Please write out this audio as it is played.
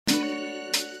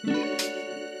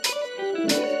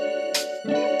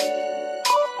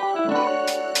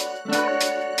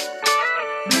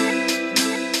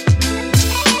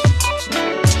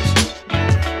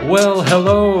Well,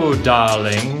 hello,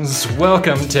 darlings.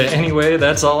 Welcome to Anyway,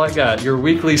 That's All I Got, your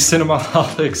weekly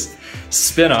Cinemaholics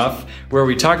spinoff where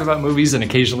we talk about movies and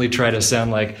occasionally try to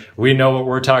sound like we know what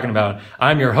we're talking about.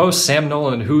 I'm your host, Sam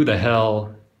Nolan. Who the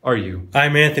hell are you?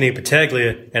 I'm Anthony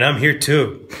Pataglia, and I'm here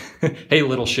too. Hey,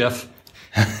 little chef.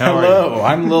 Hello,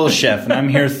 I'm Little Chef, and I'm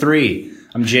here 3.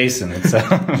 I'm Jason.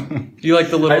 Do you like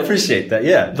the little... I appreciate that,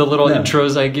 yeah. The little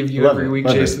intros I give you every week,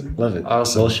 love Jason? Love it.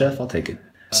 Awesome. Little Chef, I'll take it.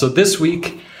 So this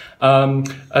week,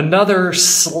 another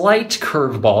slight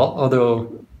curveball,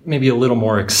 although maybe a little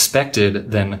more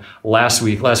expected than last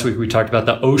week. Last week we talked about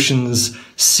the Oceans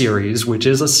series, which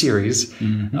is a series.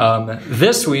 Mm-hmm.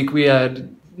 This week we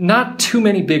had not too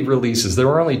many big releases. There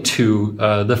were only 2.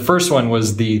 The first one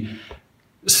was the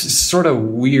sort of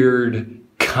weird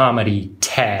comedy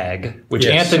Tag, which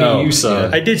Anthony, you saw. Yeah.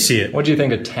 I did see it. What do you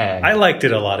think of Tag? I liked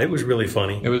it a lot. It was really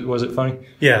funny. Was it funny?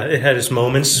 Yeah, it had its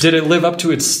moments. Did it live up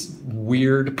to its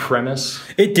weird premise?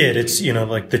 It did. It's,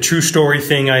 like the true story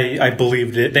thing. I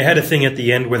believed it. They had a thing at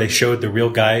the end where they showed the real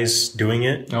guys doing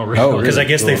it. Oh, really? Because I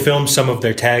guess they filmed some of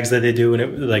their tags that they do, and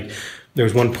it like there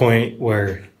was one point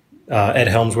where Ed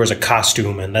Helms wears a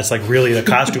costume, and that's like really the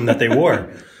costume that they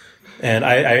wore. And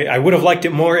I would have liked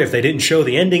it more if they didn't show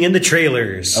the ending in the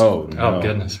trailers. Oh, no. Oh,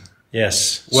 goodness.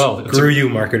 Yes. Well, screw you,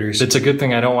 marketers. It's a good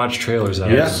thing I don't watch trailers.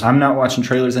 Yeah, I'm not watching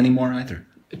trailers anymore either.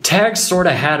 Tag sort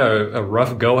of had a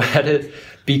rough go at it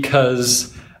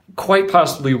because quite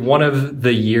possibly one of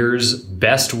the year's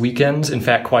best weekends, in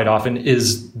fact, quite often,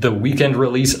 is the weekend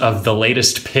release of the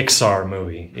latest Pixar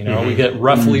movie. We get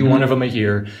roughly one of them a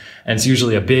year, and it's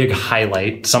usually a big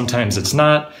highlight. Sometimes it's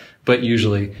not, but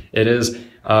usually it is.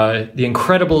 The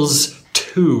Incredibles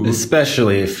 2.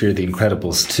 Especially if you're The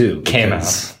Incredibles 2. Came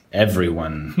out.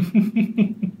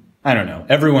 Everyone... I don't know.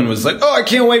 Everyone was like, oh, I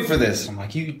can't wait for this. I'm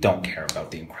like, you don't care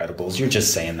about The Incredibles. You're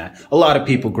just saying that. A lot of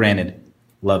people, granted,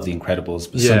 love The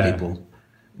Incredibles, but some people...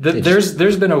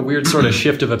 There's been a weird sort of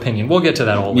shift of opinion. We'll get to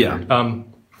that all later. Yeah.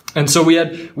 And so we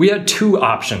had 2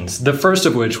 options. The first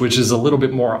of which is a little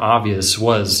bit more obvious,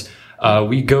 was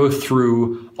we go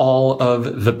through all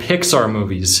of the Pixar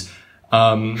movies,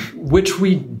 which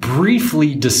we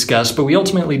briefly discussed, but we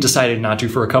ultimately decided not to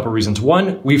for a couple reasons.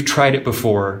 One, we've tried it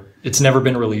before. It's never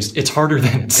been released. It's harder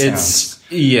than it sounds.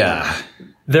 Yeah.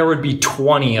 There would be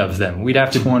 20 of them. We'd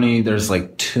have to... 20, there's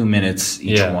like 2 minutes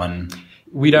each one.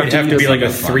 We'd have to be like a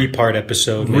 3-part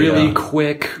episode. Really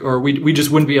quick, or we just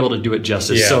wouldn't be able to do it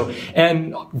justice. Yeah. So,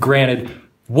 and granted,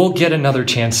 we'll get another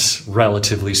chance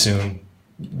relatively soon.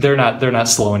 They're not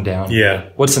slowing down. Yeah.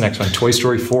 What's the next one? Toy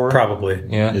Story 4? Probably.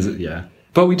 Yeah. Is it? Yeah.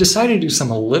 But we decided to do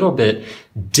something a little bit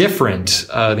different.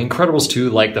 The Incredibles 2,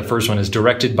 like the first one, is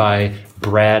directed by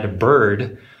Brad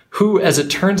Bird, who, as it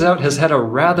turns out, has had a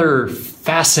rather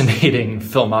fascinating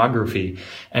filmography.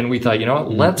 And we thought,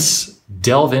 let's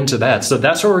delve into that. So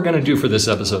that's what we're going to do for this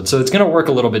episode. So it's going to work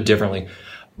a little bit differently.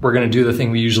 We're going to do the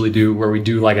thing we usually do, where we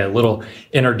do like a little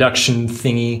introduction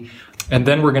thingy. And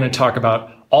then we're going to talk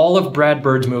about all of Brad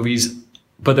Bird's movies,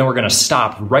 but then we're going to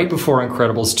stop right before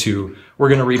Incredibles 2. We're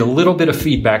going to read a little bit of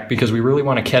feedback because we really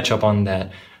want to catch up on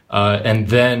that. And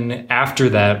then after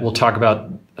that, we'll talk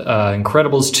about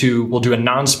Incredibles 2. We'll do a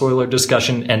non-spoiler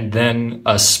discussion and then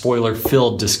a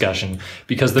spoiler-filled discussion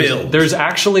because there's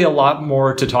actually a lot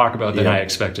more to talk about than I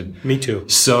expected. Me too.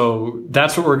 So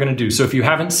that's what we're going to do. So if you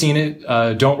haven't seen it,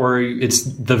 don't worry. It's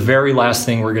the very last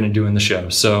thing we're going to do in the show.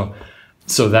 So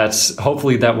that's,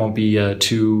 hopefully that won't be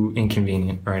too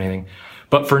inconvenient or anything.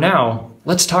 But for now,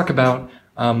 let's talk about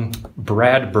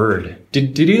Brad Bird.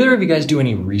 Did either of you guys do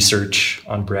any research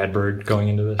on Brad Bird going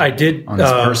into this? I did. On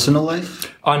his personal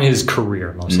life? On his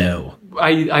career, mostly. No.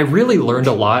 I really learned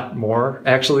a lot more,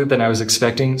 actually, than I was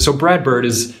expecting. So Brad Bird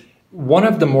is one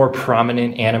of the more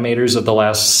prominent animators of the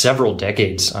last several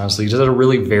decades, honestly. He's had a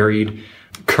really varied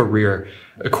career.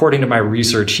 According to my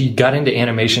research, he got into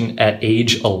animation at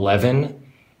age 11.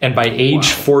 And by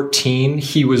age 14,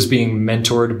 he was being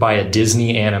mentored by a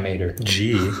Disney animator.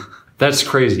 Gee. That's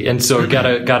crazy. And so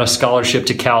got a scholarship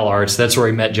to Cal Arts. That's where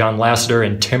he met John Lasseter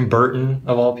and Tim Burton,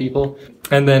 of all people.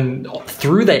 And then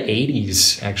through the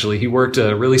 80s, actually, he worked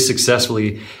really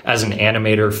successfully as an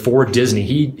animator for Disney.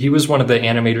 He was one of the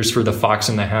animators for The Fox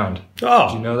and the Hound. Oh,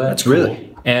 did you know that? That's cool. Really?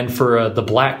 And for The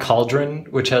Black Cauldron,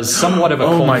 which has somewhat of a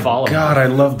cult following. Oh my God, I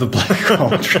love The Black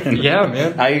Cauldron. Yeah,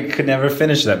 man. I could never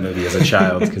finish that movie as a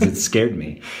child because it scared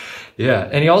me. Yeah,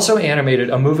 and he also animated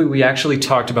a movie we actually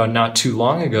talked about not too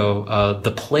long ago,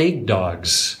 The Plague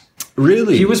Dogs.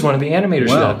 Really? He was one of the animators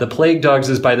for Wow. that. The Plague Dogs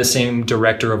is by the same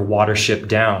director of Watership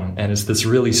Down, and it's this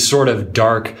really sort of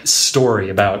dark story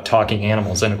about talking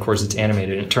animals, and of course it's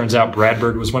animated. And it turns out Brad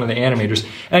Bird was one of the animators,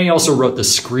 and he also wrote the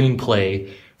screenplay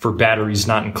for batteries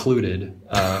not included.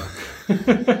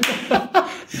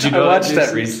 Did you I know watched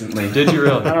that Jason? recently. Did you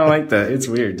really? I don't like that. It's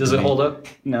weird. Does it hold up?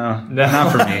 No,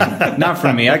 not for me. Not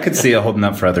for me. I could see it holding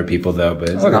up for other people though, but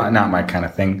it's not my kind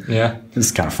of thing. Yeah.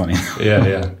 It's kind of funny.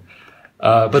 Yeah.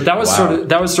 But that was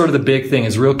sort of the big thing.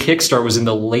 His real kickstart was in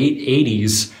the late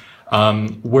 '80s,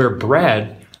 where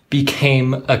Brad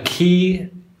became a key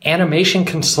animation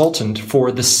consultant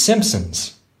for The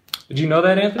Simpsons. Did you know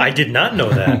that, Anthony? I did not know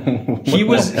that.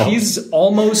 He's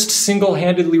almost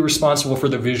single-handedly responsible for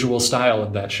the visual style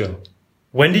of that show.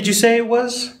 When did you say it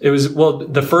was? It was,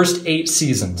 the first 8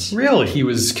 seasons. Really? He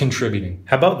was contributing.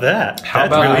 How about that? That's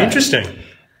about really that? interesting.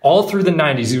 All through the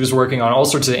 90s, he was working on all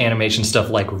sorts of animation stuff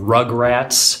like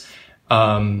Rugrats.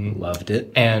 Loved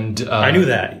it. And I knew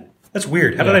that. That's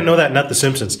weird. How did I know that? Not The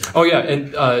Simpsons. Oh, yeah.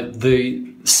 And the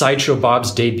Sideshow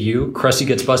Bob's debut, Krusty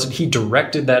Gets Busted, he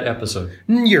directed that episode.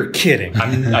 You're kidding.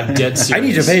 I'm dead serious. I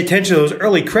need to pay attention to those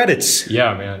early credits.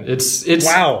 Yeah, man. It's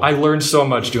Wow. I learned so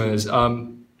much doing this.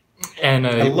 And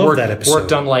I love that episode.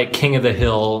 Worked on like King of the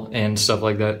Hill and stuff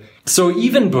like that. So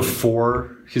even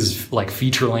before his like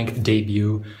feature length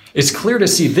debut, it's clear to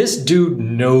see this dude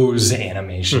knows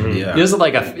animation. Mm-hmm. Yeah.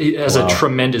 He has a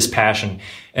tremendous passion.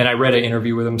 And I read an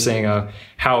interview with him saying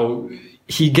how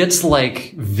he gets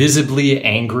like visibly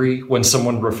angry when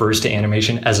someone refers to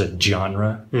animation as a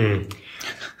genre.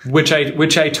 Which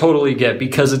I totally get,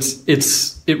 because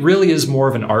it really is more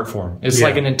of an art form. It's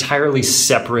like an entirely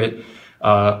separate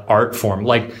art form.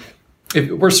 Like,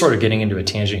 we're sort of getting into a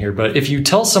tangent here, but if you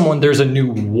tell someone there's a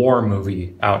new war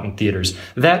movie out in theaters,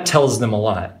 that tells them a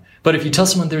lot. But if you tell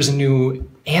someone there's a new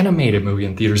animated movie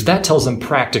in theaters, that tells them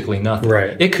practically nothing.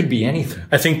 Right. It could be anything.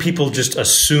 I think people just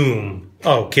assume,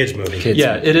 kids movie.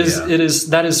 It is.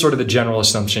 That is sort of the general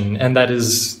assumption, and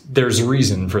there's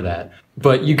reason for that.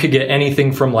 But you could get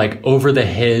anything from like Over the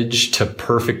Hedge to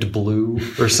Perfect Blue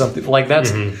or something like that.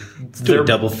 Do a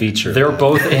double feature. They're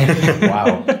both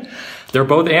Wow. they're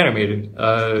both animated.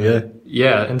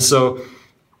 Yeah, and so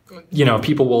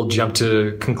people will jump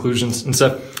to conclusions and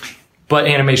stuff. But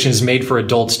animation is made for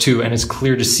adults too, and it's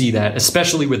clear to see that,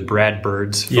 especially with Brad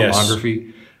Bird's filmography.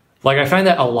 Yes. Like, I find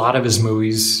that a lot of his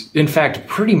movies, in fact,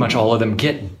 pretty much all of them,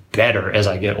 get better as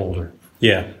I get older.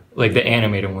 Yeah. Like the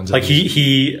animated ones. Like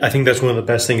I think that's one of the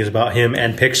best things about him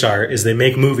and Pixar is they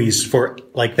make movies for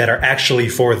like that are actually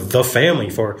for the family,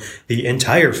 for the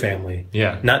entire family.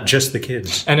 Yeah. Not just the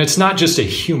kids. And it's not just a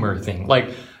humor thing. Like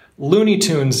Looney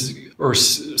Tunes or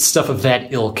stuff of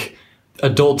that ilk,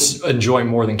 adults enjoy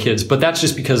more than kids, but that's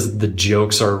just because the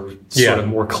jokes are sort of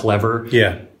more clever.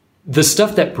 Yeah. The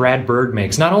stuff that Brad Bird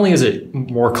makes, not only is it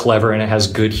more clever and it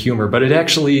has good humor, but it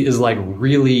actually is like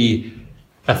really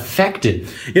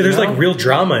effective. Yeah, there's like real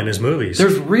drama in his movies.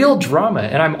 There's real drama,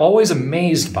 and I'm always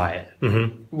amazed by it.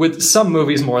 Mm-hmm. With some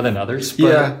movies more than others.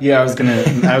 But I was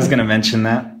gonna mention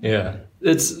that. Yeah.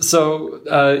 It's so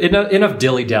enough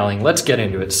dilly-dallying. Let's get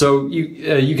into it. So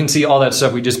you can see all that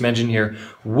stuff we just mentioned here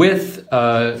with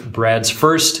Brad's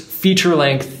first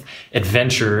feature-length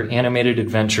animated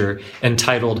adventure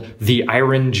entitled The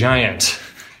Iron Giant.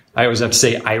 I always have to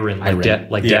say iron.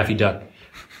 Like Daffy Duck.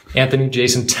 Anthony,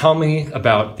 Jason, tell me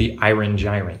about the Iron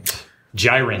Giant. The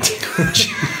Iron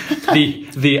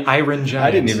Giant.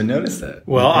 I didn't even notice that.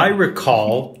 Well, I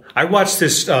recall I watched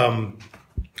this a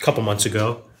couple months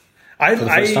ago. For the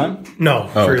first time? No,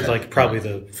 for like probably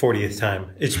the 40th time.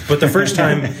 But the first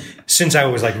time since I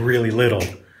was like really little.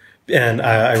 And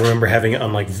I remember having it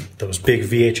on like those big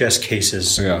VHS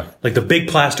cases. Yeah. Like the big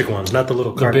plastic ones, not the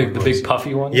little cardboard the big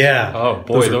puffy ones? Yeah. Oh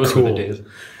boy, those were the days.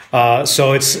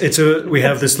 So we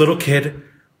have this little kid,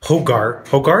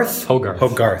 Hogarth.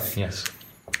 Yes.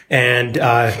 And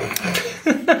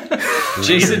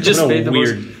Jason just made the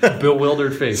most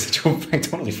bewildered face. I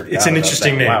totally forgot. It's an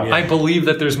interesting name. Wow. Yeah. I believe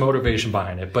that there's motivation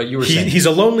behind it, but you were saying he's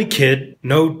a lonely kid,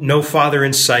 no father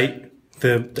in sight.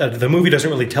 The movie doesn't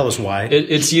really tell us why.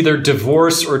 It's either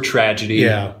divorce or tragedy.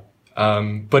 Yeah.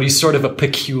 But he's sort of a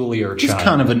peculiar child. He's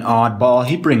kind of an oddball.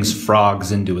 He brings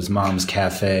frogs into his mom's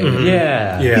cafe. Mm-hmm.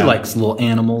 Yeah. He likes little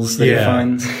animals that he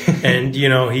finds. And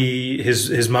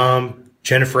his mom,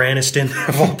 Jennifer Aniston,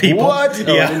 of all people. What?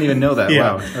 Oh, I didn't even know that.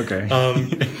 Yeah. Wow. Okay.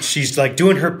 She's like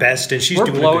doing her best, and she's We're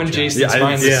doing blowing a good job. Jason's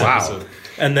mind this episode.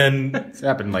 And then It's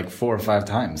happened like 4 or 5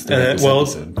 times.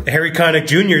 Episode. Harry Connick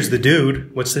Jr. is the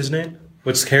dude. What's his name?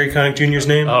 What's Harry Connick Jr.'s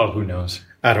name? Oh, who knows?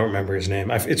 I don't remember his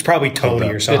name. It's probably Tony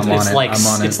or something.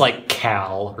 It's like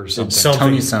Cal or something.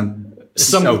 Tony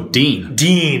Dean.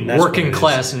 Dean. That's working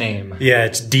class name. Yeah,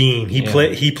 it's Dean.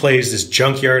 He plays this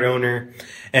junkyard owner,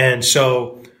 and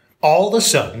so all of a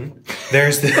sudden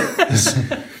there's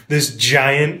this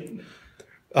giant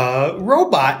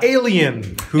robot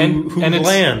alien who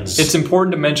lands. It's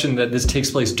important to mention that this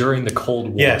takes place during the Cold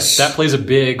War. Yes. That plays a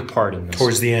big part in this.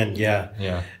 Towards the end, yeah.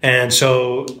 Yeah. And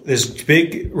so this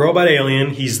big robot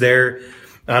alien, he's there,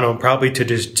 I don't know, probably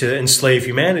to enslave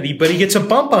humanity, but he gets a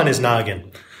bump on his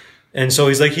noggin. And so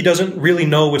he's like, he doesn't really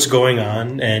know what's going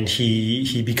on, and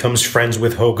he becomes friends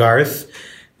with Hogarth.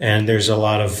 And there's a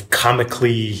lot of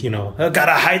comically,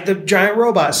 gotta hide the giant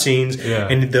robot scenes. Yeah.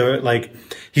 And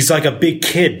he's like a big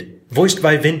kid, voiced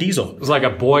by Vin Diesel. It was like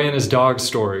a boy and his dog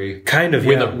story. Kind of,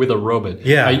 with a robot.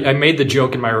 Yeah. I made the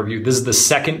joke in my review. This is the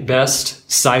second best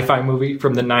sci-fi movie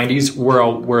from the 90s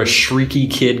where a shrieky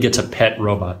kid gets a pet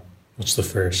robot. What's the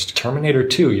first? Terminator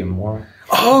 2, you moron.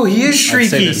 Oh, he is shrieky. I'd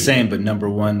say the same, but number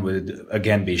one would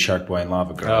again be Shark Boy and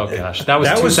Lava Girl. Oh gosh, that was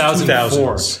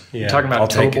 2004. 2000s. Yeah. You're talking about I'll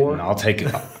take it. Tobor? I'll take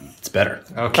it. It's better.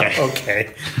 Okay.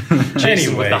 Okay. Jason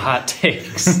Anyway. with the hot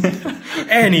takes.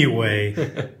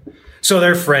 Anyway. So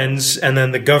they're friends, and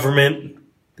then the government,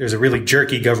 there's a really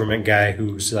jerky government guy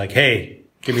who's like, hey,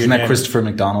 give me Isn't your that damn... Christopher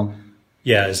McDonald?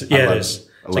 Yeah, it is. It's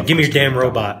like, give me your damn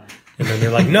robot. And then they're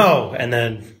like, no. And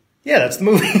then, yeah, that's the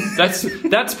movie.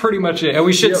 That's pretty much it. And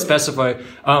we should specify.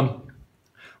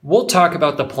 We'll talk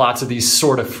about the plots of these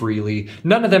sort of freely.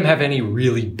 None of them have any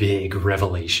really big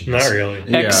revelations. Not really.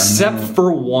 Except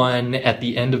for one at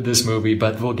the end of this movie,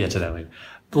 but we'll get to that later.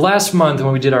 Last month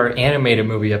when we did our animated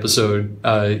movie episode,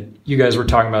 you guys were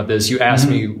talking about this. You asked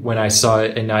me when I saw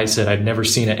it, and I said I'd never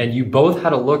seen it. And you both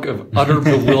had a look of utter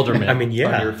bewilderment on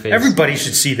your face. Everybody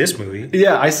should see this movie.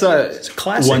 Yeah, I saw it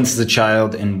classic. once as a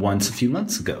child and once a few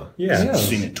months ago. Yeah. I've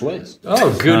seen it twice.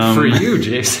 Oh, good for you,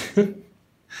 Jason.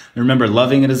 I remember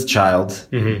loving it as a child.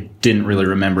 Didn't really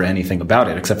remember anything about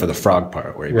it except for the frog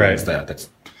part where he brings that. That's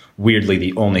weirdly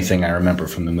the only thing I remember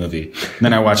from the movie. And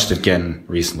then I watched it again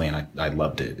recently, and I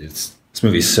loved it. This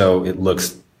movie it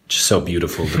looks just so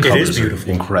beautiful. The colors are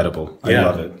incredible. I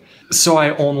love it. So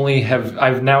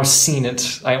I've now seen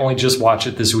it. I only just watched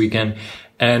it this weekend,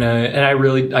 and I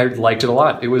liked it a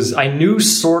lot. I knew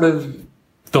sort of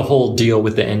the whole deal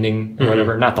with the ending or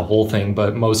whatever, not the whole thing,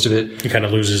 but most of it. He kind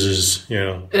of loses his,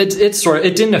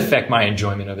 it didn't affect my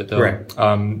enjoyment of it though.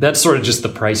 Right. That's sort of just the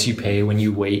price you pay when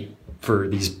you wait for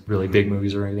these really big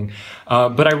movies or anything.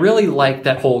 But I really like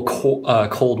that whole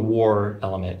Cold War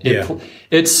element.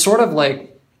 It's sort of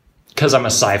like, because I'm a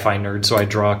sci-fi nerd, so I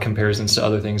draw comparisons to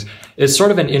other things. It's sort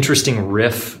of an interesting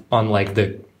riff on like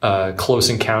the Close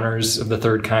Encounters of the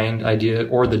Third Kind idea,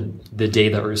 or the Day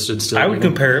the Earth Stood Still. I would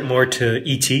compare it more to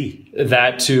E.T.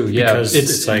 That too, yeah. Because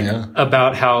it's like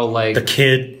about how like the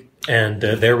kid and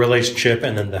their relationship,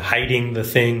 and then the hiding the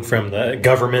thing from the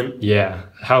government. Yeah,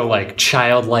 how like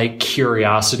childlike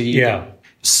curiosity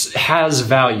has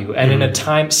value, and in a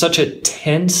time, such a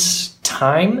tense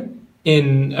time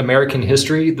in American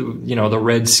history, the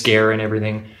Red Scare and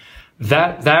everything,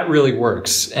 that really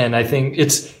works. And I think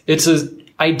it's a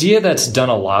idea that's done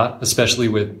a lot, especially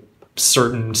with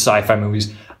certain sci-fi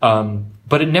movies,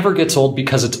 but it never gets old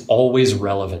because it's always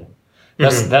relevant.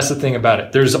 That's the thing about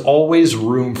it. There's always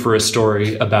room for a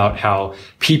story about how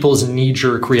people's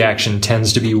knee-jerk reaction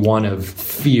tends to be one of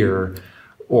fear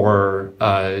or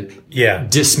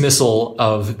dismissal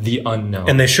of the unknown.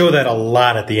 And they show that a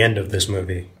lot at the end of this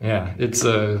movie. Yeah, it's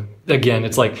the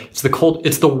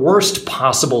worst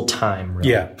possible time,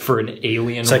 really, for an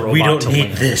alien robot. It's like, we don't need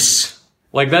land. this.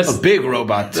 Like that's a big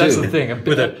robot too. That's the thing.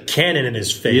 With a cannon in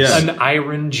his face. An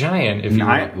Iron Giant, if you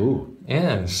will. Ooh.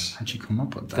 Yes. How'd you come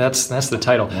up with that? That's the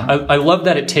title. Wow. I love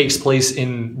that it takes place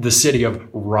in the city of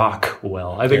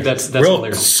Rockwell. I think that's real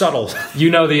hilarious. Subtle. You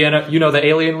know the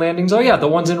alien landings? Oh yeah, the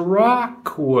ones in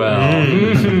Rockwell.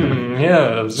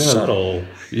 Subtle.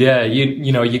 Yeah,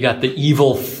 you got the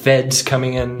evil feds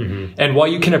coming in, and while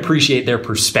you can appreciate their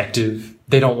perspective,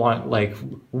 they don't want, like,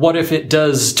 what if it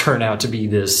does turn out to be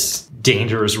this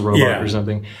dangerous robot or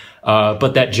something?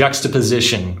 But that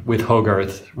juxtaposition with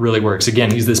Hogarth really works.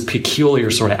 Again, he's this peculiar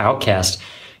sort of outcast,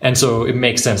 and so it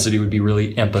makes sense that he would be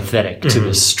really empathetic to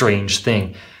this strange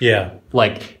thing. Yeah.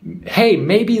 Like, hey,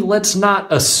 maybe let's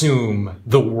not assume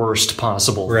the worst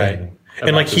possible thing.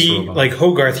 And like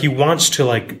Hogarth, he wants to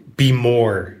like be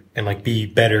more and like be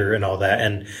better and all that,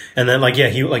 and then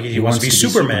he wants to be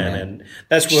Superman, and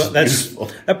that's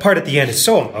that part at the end is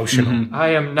so emotional. I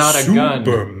am not a Superman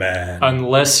gun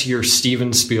unless you're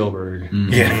Steven Spielberg.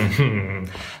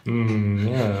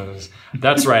 Yes,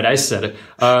 that's right. I said it.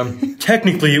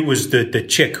 Technically, it was the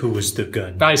chick who was the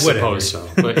gun. I suppose so,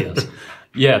 but yes.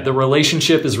 Yeah, the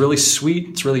relationship is really sweet.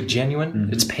 It's really genuine.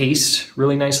 It's paced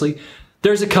really nicely.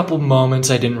 There's a couple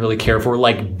moments I didn't really care for.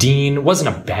 Like, Dean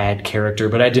wasn't a bad character,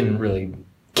 but I didn't really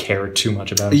care too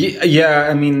much about him. Yeah,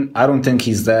 I mean, I don't think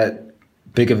he's that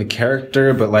big of a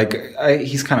character, but like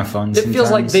he's kind of fun. It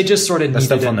feels like they just sort of that needed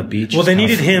stuff on the beach. Well, they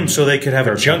needed him so they could have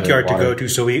a First junkyard to water. go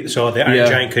to, so the Iron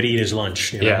Giant could eat his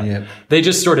lunch. You know? Yeah. They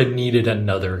just sort of needed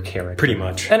another character. Pretty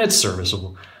much. And it's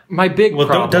serviceable. My big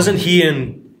problem... doesn't he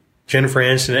and Jennifer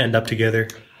Aniston end up together?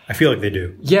 I feel like they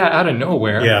do. Yeah, out of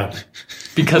nowhere. Yeah.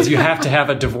 Because you have to have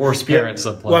a divorced parent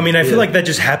subplot. Well, I mean, I feel like that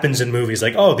just happens in movies.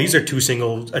 Like, oh, these are two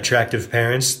single attractive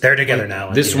parents. They're together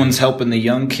now. This one's helping the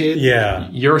young kid. Yeah.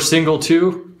 You're single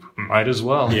too? Might as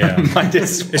well. Yeah.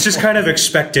 It's just kind of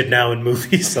expected now in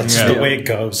movies. That's the way it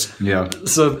goes. Yeah.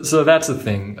 So that's the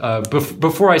thing.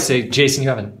 Before I say, Jason, you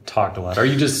haven't talked a lot. Do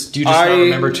you just not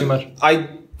remember too much?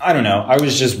 I don't know. I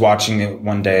was just watching it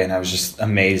one day and I was just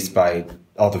amazed by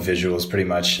all the visuals pretty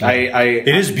much. It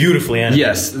is beautifully animated.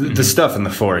 Yes, the stuff in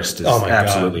the forest is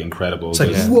absolutely incredible. It's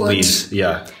like, what?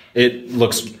 It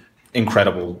looks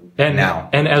incredible now.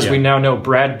 And as we now know,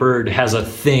 Brad Bird has a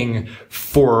thing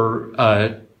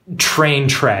for train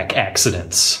track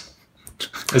accidents.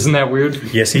 Isn't that weird?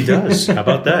 Yes, he does. How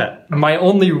about that? My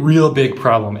only real big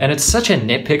problem, and it's such a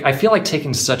nitpick, I feel like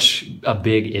taking such a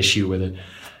big issue with it,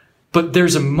 but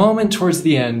there's a moment towards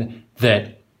the end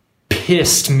that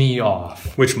pissed me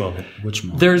off. Which moment?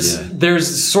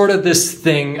 There's sort of this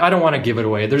thing. I don't want to give it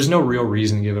away. There's no real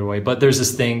reason to give it away, but there's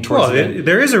this thing towards the end.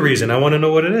 There is a reason. I want to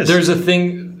know what it is. There's a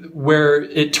thing where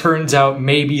it turns out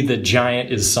maybe the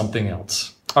giant is something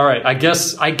else. All right, I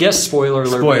guess spoiler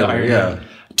alert. Spoiler, yeah.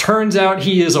 Turns out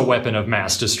he is a weapon of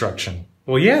mass destruction.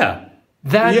 Well, yeah.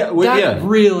 That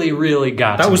really, really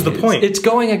got to me. That was the point. It's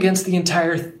going against the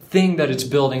entire thing that it's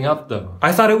building up, though.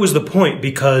 I thought it was the point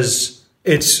because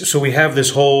so we have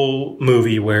this whole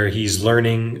movie where he's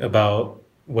learning about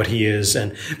what he is,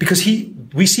 and because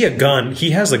we see a gun.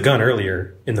 He has a gun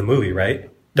earlier in the movie,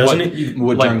 right? Doesn't it?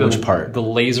 Which part? The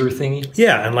laser thingy?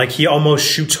 Yeah, and like he almost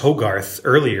shoots Hogarth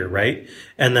earlier, right?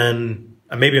 And then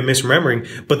maybe I'm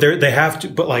misremembering, but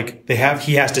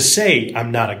he has to say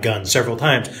I'm not a gun several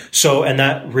times. So, and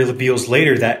that reveals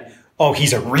later that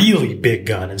he's a really big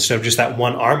gun instead of just that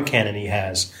one arm cannon he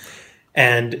has.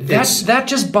 And that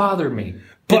just bothered me.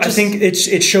 But I think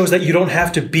it shows that you don't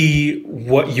have to be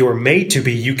what you're made to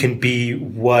be. You can be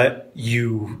what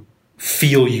you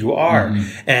feel you are.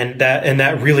 Mm-hmm. And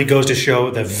that really goes to show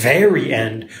the very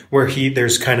end where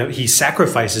he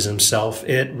sacrifices himself.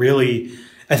 It really,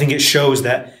 I think it shows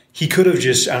that he could have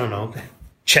just, I don't know,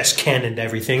 chest cannoned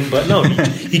everything, but no,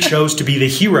 he chose to be the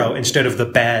hero instead of the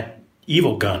bad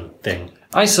evil gun thing.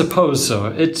 I suppose so.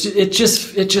 It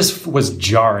just was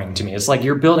jarring to me. It's like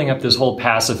you're building up this whole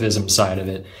pacifism side of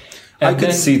it. And I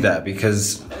could see that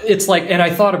because it's like, and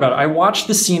I thought about it. I watched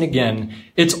the scene again.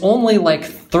 It's only like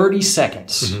 30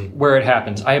 seconds where it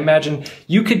happens. I imagine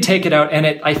you could take it out and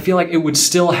I feel like it would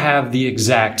still have the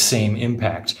exact same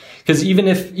impact. Because even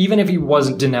if he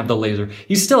didn't have the laser,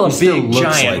 he's still a big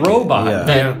giant robot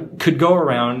that could go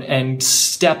around and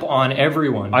step on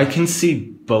everyone. I can see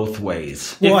both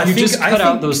ways. If you just cut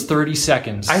out those 30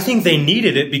 seconds. I think they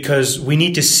needed it because we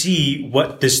need to see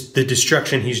what the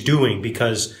destruction he's doing,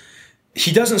 because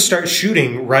he doesn't start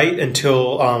shooting right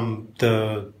until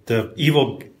the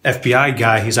evil FBI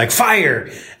guy, he's like,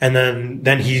 fire! And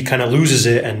then he kind of loses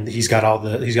it, and he's got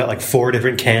like 4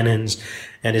 different cannons,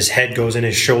 and his head goes in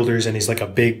his shoulders, and he's like a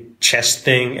big chest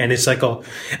thing, and it's like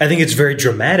I think it's very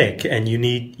dramatic, and you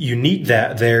need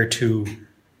that there to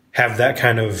have that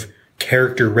kind of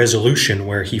character resolution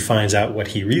where he finds out what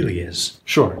he really is.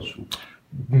 Sure.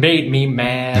 Made me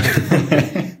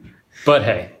mad. But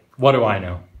hey, what do I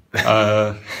know?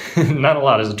 Not a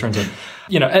lot, as it turns out.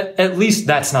 At least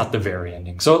that's not the very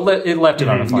ending. So it left it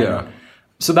on a fine note.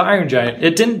 So the Iron Giant,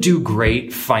 it didn't do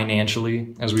great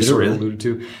financially, as we sort of alluded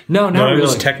to. No, not really. It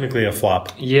was technically a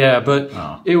flop. Yeah, but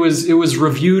it was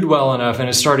reviewed well enough, and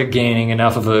it started gaining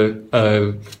enough of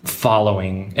a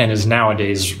following, and is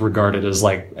nowadays regarded as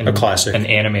like a classic, an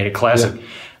animated classic.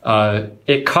 Yeah.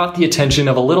 It caught the attention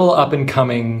of a little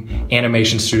up-and-coming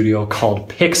animation studio called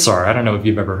Pixar. I don't know if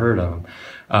you've ever heard of them.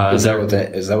 Is that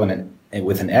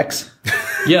with an X?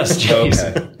 Yes,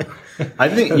 Jason. Okay. I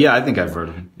think I've heard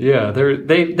of them. Yeah,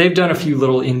 they've done a few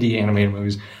little indie animated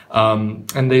movies,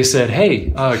 and they said,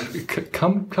 "Hey,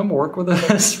 come work with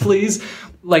us, please."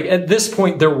 Like at this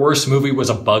point, their worst movie was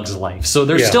A Bug's Life, so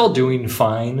they're still doing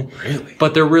fine. Really,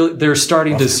 but they're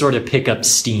starting to sort of pick up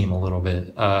steam a little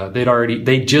bit.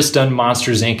 They'd just done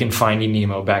Monsters Inc. and Finding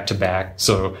Nemo back to back,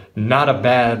 so not a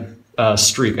bad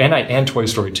streak, and Toy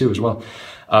Story 2 as well.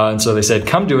 And so they said,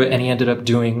 come do it. And he ended up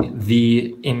doing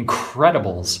The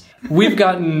Incredibles. We've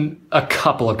gotten a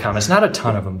couple of comments, not a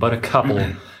ton of them, but a couple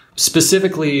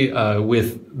Specifically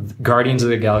with Guardians of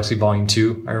the Galaxy Volume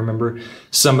 2, I remember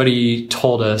somebody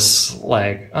told us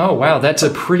like, oh, wow, that's a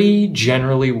pretty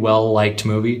generally well-liked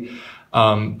movie.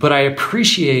 But I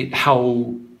appreciate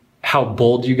how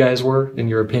bold you guys were in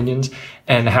your opinions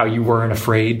and how you weren't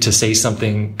afraid to say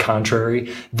something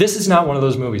contrary. This is not one of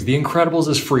those movies. The Incredibles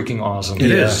is freaking awesome.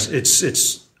 It is.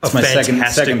 It's my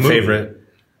fantastic second movie. favorite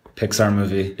Pixar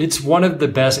movie. It's one of the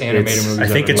best animated movies. I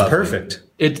think ever. it's perfect.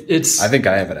 It's. I think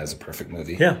I have it as a perfect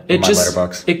movie. Yeah. On my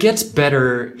Letterboxd. It gets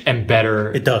better and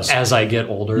better. It does. As I get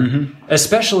older,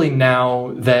 especially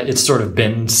now that it's sort of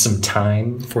been some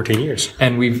time. 14 years.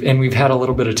 And we've had a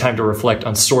little bit of time to reflect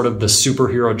on sort of the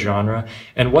superhero genre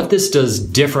and what this does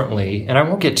differently. And I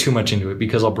won't get too much into it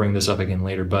because I'll bring this up again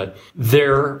later, but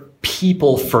they're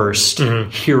people first,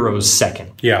 heroes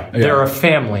second. Yeah. They're a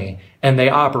family and they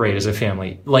operate as a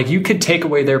family. Like you could take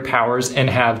away their powers and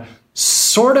have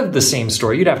sort of the same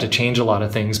story. You'd have to change a lot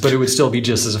of things, but it would still be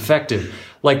just as effective.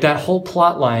 Like that whole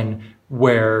plot line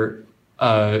where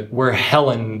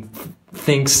Helen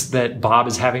thinks that Bob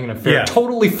is having an affair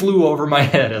totally flew over my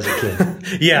head as a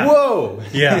kid. Yeah. Whoa.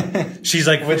 Yeah. She's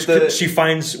like, she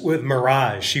finds with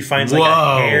Mirage, she finds like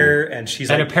a hair and she's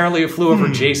and like. And apparently it flew over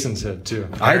Jason's head too.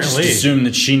 I just assumed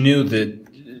that she knew that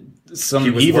some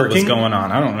evil was going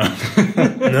on. I don't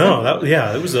know. No,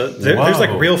 it was there's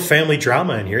like real family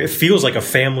drama in here. It feels like a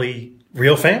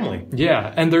real family.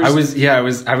 Yeah, and there's I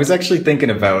was actually thinking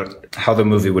about how the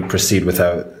movie would proceed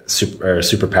without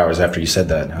superpowers after you said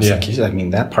that. And I was like, I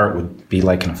mean, that part would be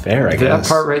like an affair, I guess. That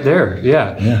part right there,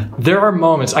 yeah. There are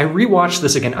moments. I rewatched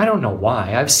this again. I don't know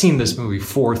why. I've seen this movie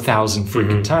 4,000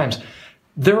 freaking times.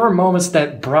 There are moments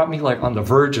that brought me like on the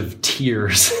verge of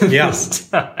tears this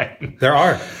time. There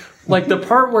are. Like the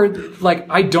part where like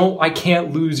I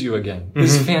can't lose you again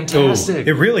is fantastic.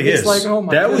 It really is. It's like, oh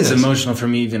my goodness. That was emotional for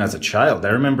me even as a child. I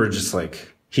remember just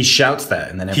like he shouts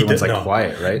that and then everyone's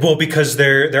quiet, right? Well, because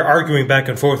they're arguing back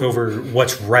and forth over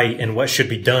what's right and what should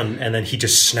be done, and then he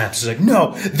just snaps. He's like,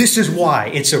 "No, this is why."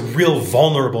 It's a real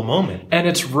vulnerable moment. And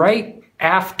it's right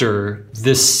after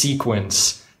this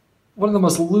sequence, one of the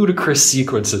most ludicrous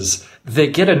sequences. They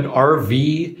get an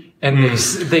RV and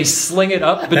they sling it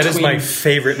up between. That is my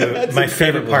favorite. My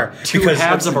favorite part. Two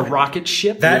halves of a rocket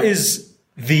ship. That is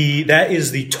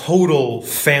the total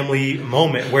family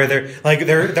moment where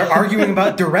they're arguing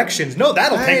about directions. No,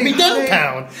 that'll take me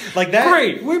downtown. Like that.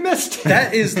 Great, we missed it.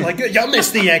 That is like you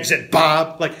missed the exit,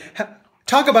 Bob. Like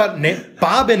talk about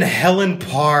Bob and Helen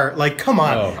Parr. Like come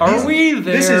on, are we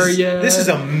there yet? This is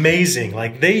amazing.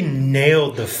 Like they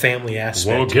nailed the family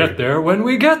aspect. We'll get there when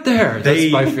we get there.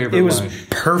 That's my favorite. It was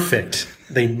perfect.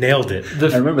 They nailed it.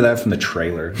 I remember that from the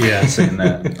trailer. Yeah, saying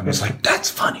that. I was like, that's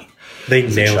funny. They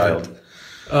nailed it.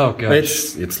 Oh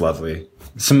gosh, it's lovely.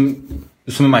 Some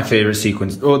of my favorite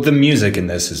sequences. Well, the music in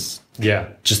this is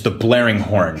just the blaring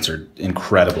horns are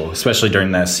incredible, especially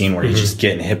during that scene where he's just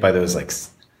getting hit by those like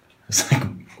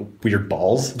weird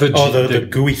balls. The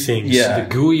gooey things. Yeah, the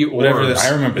gooey orbs. I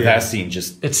remember that scene.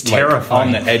 Just it's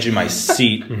terrifying. On the edge of my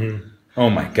seat. Oh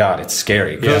my god, it's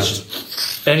scary. Yeah.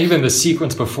 And even the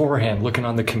sequence beforehand, looking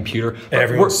on the computer.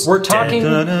 We're talking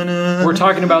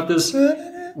about this.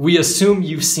 We assume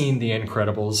you've seen The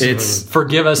Incredibles.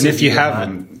 Forgive us if you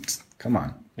haven't. Come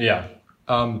on. Yeah.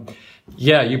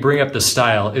 You bring up the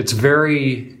style. It's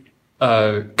very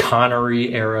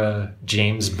Connery era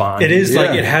James Bond. It is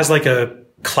like it has like a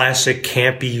classic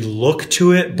campy look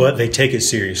to it, but they take it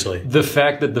seriously. The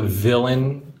fact that the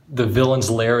villain's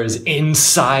lair is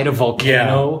inside a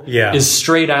volcano is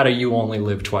straight out of You Only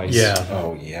Live Twice. Yeah.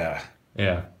 Oh yeah.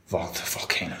 Yeah. The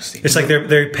volcano scene. It's like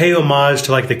they pay homage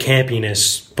to like the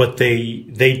campiness, but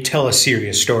they tell a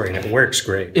serious story and it works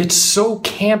great. It's so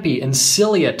campy and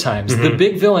silly at times. The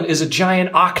big villain is a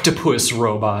giant octopus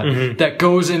robot that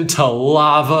goes into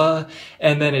lava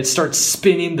and then it starts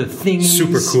spinning the things.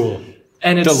 Super cool.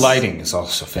 And the lighting is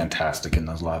also fantastic in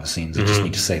those lava scenes. I just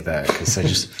need to say that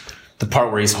because the part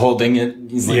where he's holding it,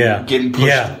 he's like getting pushed.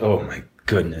 Yeah. Oh my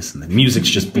goodness! And the music's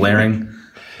just blaring.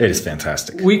 It is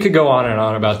fantastic. We could go on and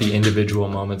on about the individual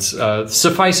moments.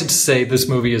 Suffice it to say, this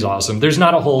movie is awesome. There's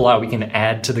not a whole lot we can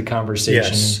add to the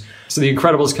conversation. Yes. So The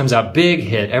Incredibles comes out, big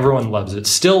hit. Everyone loves it.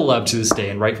 Still loved to this day,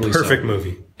 and rightfully so. Perfect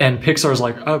movie. And Pixar's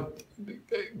like,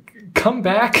 come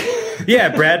back.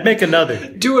 Yeah, Brad, make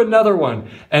another. Do another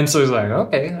one. And so he's like,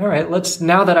 okay, all right,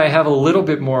 now that I have a little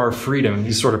bit more freedom,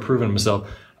 he's sort of proven himself,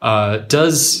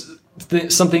 does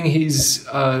something he's,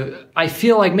 I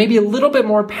feel like maybe a little bit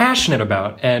more passionate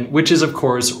about, and which is, of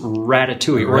course,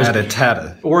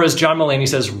 Ratatouille. Or as John Mulaney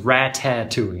says,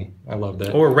 Ratatouille. I love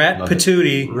that. Or Rat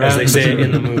Patootie, as they say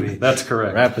in the movie. That's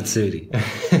correct. Rat Patootie.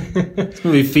 This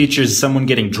movie features someone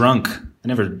getting drunk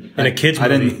in a kid's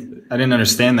movie. I didn't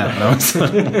understand that when I was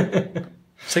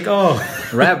It's like, oh,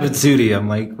 Ratatouille. I'm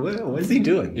like, what is he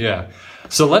doing? Yeah.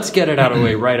 So let's get it out of the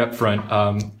way right up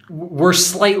front. We're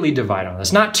slightly divided on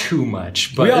this. Not too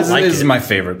much, but all like this is it. my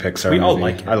favorite Pixar movie. all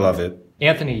like it. I love it.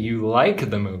 Anthony, you like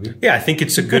the movie. yeah, I think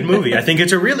it's a good movie. I think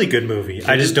it's a really good movie.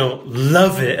 I just don't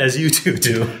love it as you two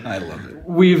do. I love it.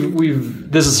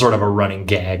 This is sort of a running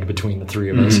gag between the three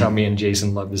of us, how me and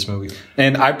Jason love this movie.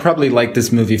 And I probably like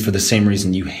this movie for the same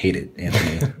reason you hate it,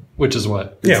 Anthony. Which is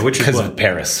what? Yeah, which is Because what? of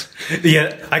Paris.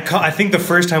 Yeah, I think the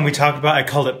first time we talked about it, I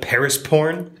called it Paris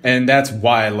porn. And that's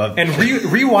why I love it. And I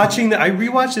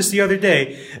rewatched this the other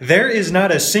day. There is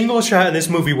not a single shot in this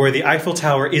movie where the Eiffel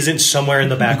Tower isn't somewhere in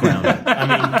the background.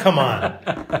 I mean, come on.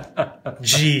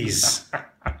 Jeez.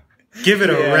 Give it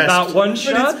a rest. Not one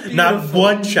shot? Not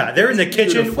one shot. They're in the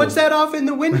kitchen. Beautiful. What's that off in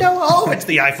the window? Oh, it's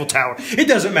the Eiffel Tower. It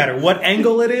doesn't matter what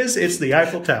angle it is. It's the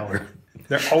Eiffel Tower.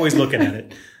 They're always looking at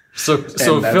it. So that's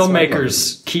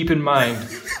filmmakers, keep in mind,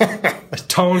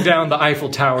 tone down the Eiffel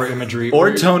Tower imagery.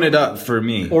 Or tone it up for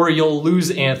me. Or you'll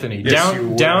lose Anthony. you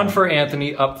will. Down for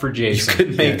Anthony, up for Jason.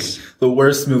 Could make the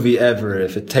worst movie ever.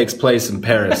 If it takes place in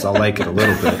Paris, I'll like it a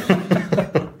little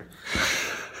bit.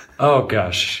 Oh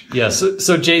gosh, yes.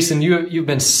 So Jason, you've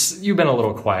been a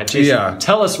little quiet. Jason, Yeah.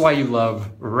 tell us why you love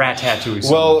Ratatouille so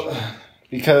much. Well,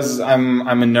 because I'm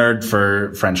a nerd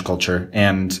for French culture,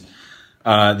 and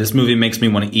this movie makes me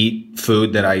want to eat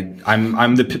food that I'm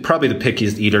probably the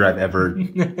pickiest eater I've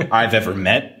ever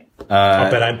met. I'll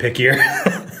bet I'm pickier.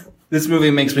 This movie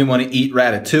makes me want to eat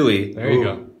ratatouille. There you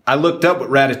go. I looked up what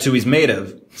ratatouille's made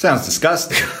of. Sounds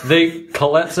disgusting.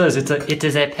 Colette says it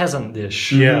is a peasant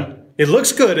dish. Yeah. It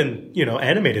looks good in,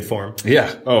 animated form.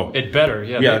 Yeah. Oh. It better,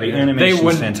 yeah. Yeah, the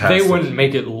animation's fantastic. They wouldn't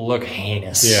make it look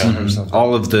heinous. Yeah. Or something.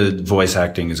 All of the voice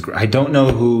acting is great. I don't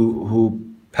know who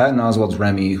Patton Oswalt's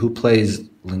Remy, who plays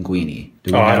Linguini.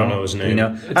 Do we I don't know his name. Do you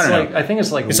know? I think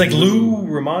it's like It's like Lou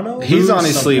Romano? He's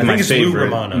honestly I my think it's Lou favorite.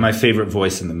 Romano. My favorite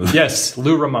voice in the movie. Yes,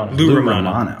 Lou Romano. Lou Lou Romano.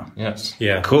 Romano. Yes.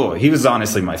 Yeah. Cool. He was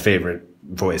honestly my favorite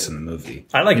voice in the movie.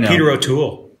 I like Peter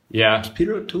O'Toole. Yeah.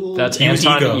 Peter O'Toole. That's He was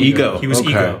Anton Ego. Ego. He was Okay.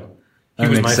 Ego. He That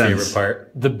was makes my sense. favorite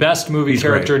part. The best movie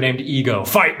character named Ego.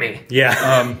 Fight me.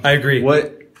 Yeah. I agree.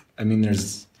 What? I mean,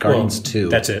 there's Guardians 2.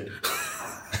 That's it.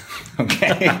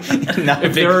 okay.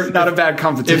 not a bad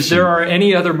competition. If there are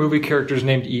any other movie characters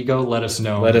named Ego, let us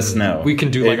know. Let us know. We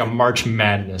can do like a March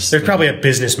Madness. There's probably a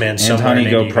businessman somewhere Anton named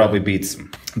Ego Ego. probably beats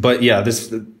him. But yeah,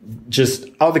 this just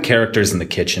all the characters in the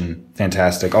kitchen,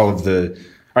 fantastic. All of the,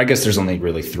 I guess there's only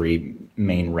really 3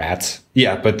 main rats.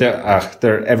 Yeah, but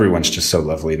they're everyone's just so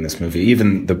lovely in this movie.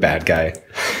 Even the bad guy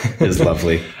is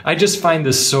lovely. I just find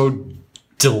this so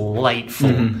delightful.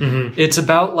 Mm-hmm. It's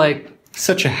about like,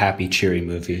 Such a happy, cheery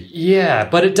movie. yeah,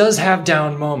 but it does have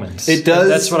down moments. It does.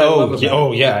 That's what I love about it.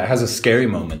 Oh yeah, it has a scary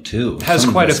moment too. It has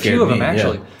Some quite that a few scared of them me,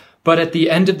 actually. yeah. But at the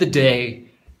end of the day,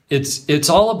 it's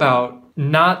all about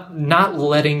not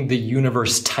letting the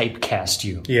universe typecast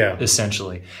you. Yeah.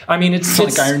 Essentially. I mean, it's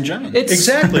like Iron Giant. It's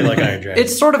Exactly like Iron Giant.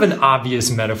 It's sort of an obvious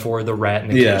metaphor, the rat in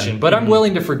the Yeah. kitchen, but I'm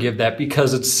willing to forgive that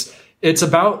because it's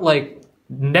about like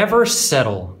never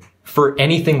settle for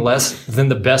anything less than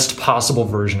the best possible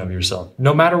version of yourself.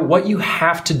 No matter what you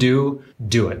have to do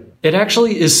it. It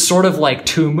actually is sort of like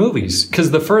 2 movies because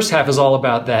the first half is all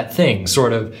about that thing,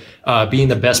 sort of being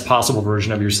the best possible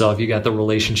version of yourself. You got the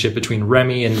relationship between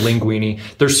Remy and Linguini.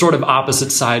 They're sort of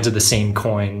opposite sides of the same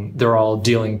coin. They're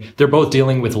both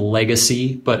dealing with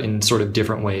legacy, but in sort of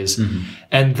different ways. Mm-hmm.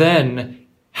 And then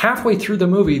halfway through the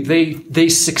movie, they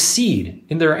succeed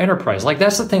in their enterprise. Like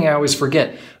that's the thing I always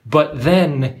forget. But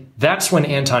then that's when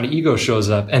Anton Ego shows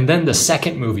up, and then the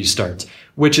second movie starts,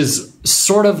 which is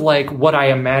sort of like what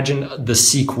I imagine the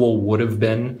sequel would have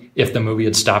been if the movie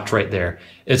had stopped right there.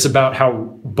 It's about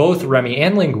how both Remy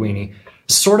and Linguini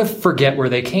sort of forget where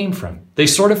they came from. They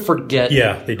sort of forget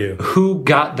they do. who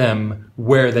got them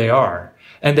where they are.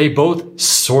 And they both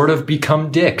sort of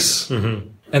become dicks. Mm-hmm.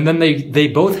 And then they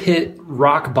both hit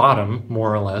rock bottom,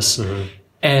 more or less. Mm-hmm.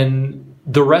 And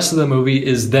the rest of the movie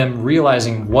is them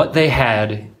realizing what they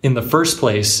had in the first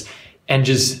place and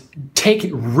just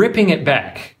ripping it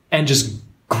back and just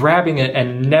grabbing it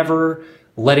and never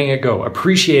letting it go,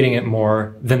 appreciating it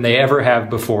more than they ever have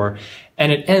before.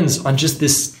 And it ends on just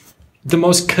the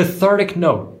most cathartic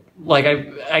note like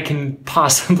I can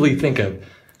possibly think of.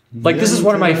 Like this is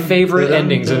one of my favorite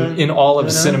endings in all of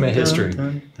cinema history.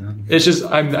 It's just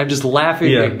I'm just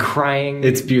laughing and crying.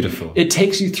 It's beautiful. It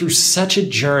takes you through such a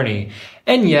journey.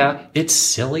 And yeah, it's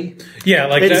silly. Yeah,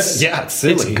 like It's that. yeah, it's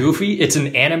silly. It's goofy. It's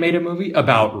an animated movie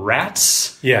about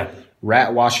rats. Yeah.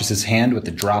 rat washes his hand with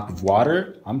a drop of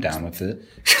water, I'm down with it.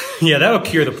 Yeah, that'll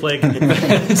cure the plague.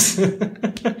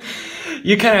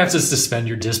 You kind of have to suspend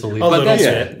your disbelief. A But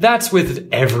little that's with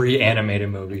every animated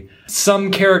movie.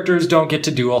 Some characters don't get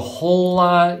to do a whole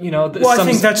lot, you know. Well, I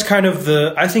think that's kind of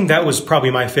I think that was probably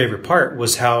my favorite part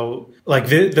was how like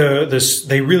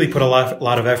they really put a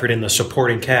lot of effort in the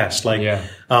supporting cast. Like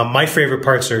my favorite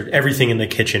parts are everything in the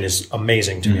kitchen is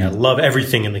amazing to me. I love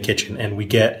everything in the kitchen, and we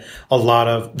get a lot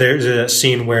of. There's a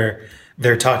scene where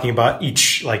they're talking about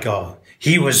each like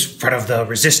he was part of the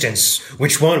resistance.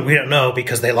 Which one? We don't know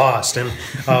because they lost. And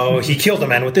he killed a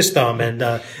man with this thumb. And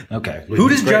Okay. who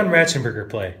does John Ratzenberger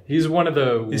play? he's one of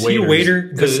the Is waiters. he a waiter?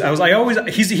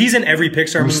 Because he's in every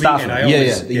Pixar movie. Mustafa. And I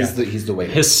always, He's the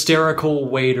waiter. Hysterical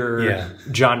waiter,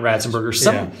 John Ratzenberger.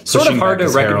 Sort Pushing of hard back to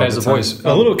his hair recognize all the the voice.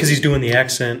 a little because he's doing the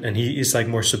accent and he's like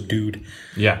more subdued.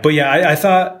 Yeah. But yeah, I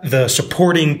thought the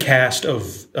supporting cast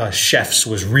of chefs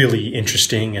was really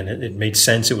interesting and it made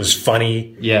sense. It was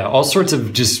funny. Yeah, all sorts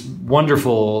of just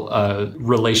wonderful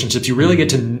relationships. You really get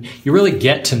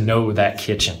to know that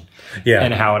kitchen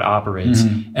and how it operates.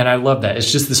 And I love that.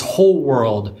 It's just this whole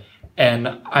world.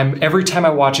 And every time I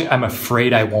watch it, I'm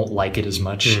afraid I won't like it as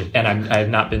much. And I have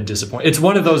not been disappointed. It's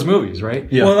one of those movies, right?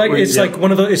 Yeah. Well, like like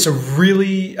one of those. It's a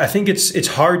really. I think it's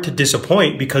hard to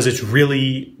disappoint because it's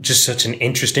really just such an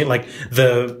interesting like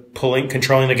the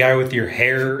controlling the guy with your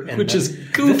hair, and Which is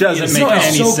goofy. Doesn't make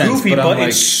any so sense, goofy, but I'm like,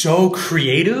 it's so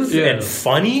creative and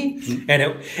funny,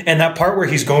 and that part where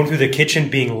he's going through the kitchen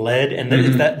being led, and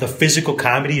the physical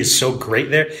comedy is so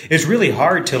great. There, it's really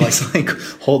hard to like. It's like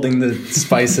holding the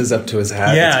spices up to his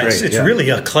hat. Yeah, it's great. it's really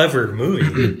a clever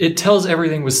movie. It tells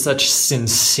everything with such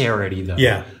sincerity, though.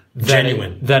 Yeah,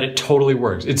 genuine. That it totally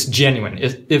works. It's genuine.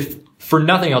 If for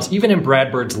nothing else, even in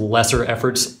Brad Bird's lesser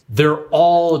efforts, they're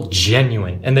all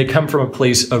genuine. And they come from a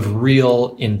place of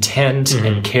real intent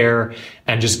and care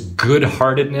and just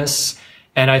good-heartedness.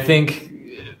 And I think,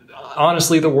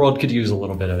 honestly, the world could use a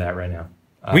little bit of that right now.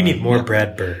 We need more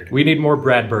Brad Bird. We need more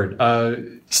Brad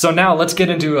Bird. So now let's get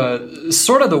into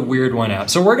sort of the weird one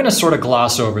out. So we're going to sort of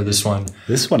gloss over this one.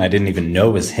 This one I didn't even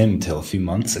know was him till a few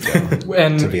months ago.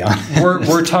 And to be honest,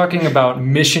 we're talking about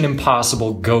Mission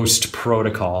Impossible Ghost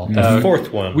Protocol. The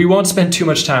fourth one. We won't spend too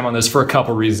much time on this for a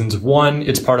couple reasons. One,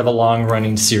 it's part of a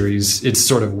long-running series. It's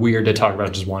sort of weird to talk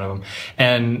about just one of them.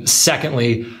 And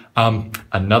secondly,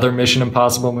 another Mission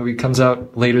Impossible movie comes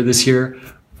out later this year.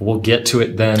 We'll get to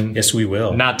it then. Yes, we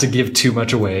will. Not to give too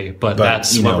much away, but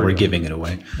that's what we're giving it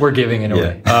away. We're giving it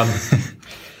away.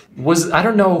 I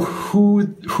don't know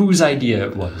whose idea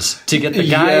it was to get the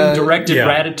guy who directed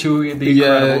Ratatouille, The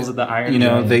Incredibles, the Iron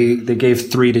Man. They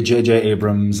gave 3 to J.J.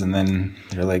 Abrams, and then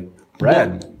they're like,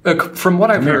 Brad. From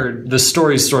what I've heard, the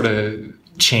stories sort of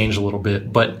change a little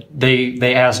bit, but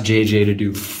they asked JJ to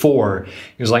do 4.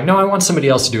 He was like, no, I want somebody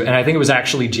else to do it. And I think it was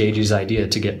actually JJ's idea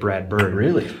to get Brad Bird.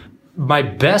 Really? My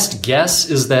best guess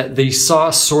is that they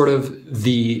saw sort of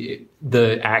the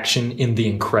action in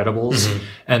The Incredibles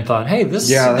and thought, hey, this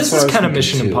is kind of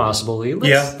Mission Impossible.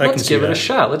 Let's give it a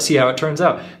shot. Let's see how it turns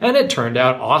out. And it turned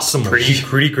out awesome.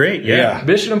 Pretty great. Yeah.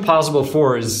 Mission Impossible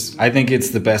 4 is... I think it's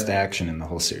the best action in the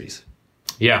whole series.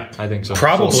 Yeah, I think so.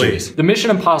 Probably. The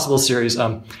Mission Impossible series,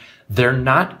 they're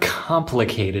not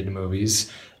complicated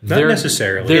movies. Not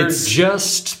necessarily. They're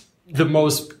just the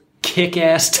most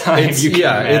kick-ass time you can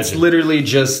imagine. It's literally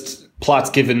just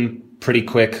plots given pretty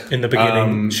quick. In the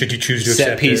beginning, should you choose to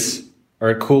set accept piece. it? Or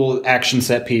a cool action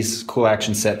set piece.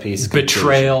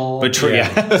 Betrayal.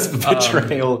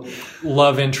 Betrayal.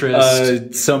 Love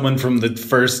interest. Someone from the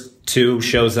first 2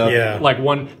 shows up. Yeah. Like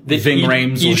one... Ving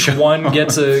Rhames will Each show one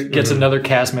gets another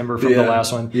cast member from the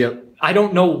last one. Yep. I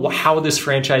don't know how this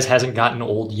franchise hasn't gotten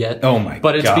old yet. Oh my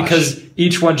But it's gosh. because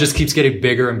each one just keeps getting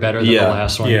bigger and better than the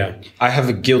last one. Yeah. I have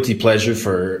a guilty pleasure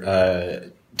for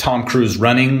Tom Cruise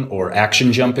running or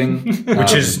action jumping.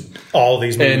 Which is all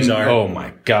these movies And are. oh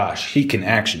my gosh, he can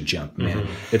action jump, man.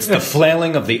 It's the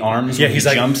flailing of the arms when he's he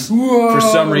like, jumps. "Whoa." For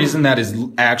some reason, that is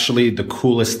actually the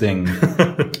coolest thing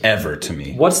ever to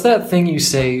me. What's that thing you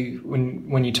say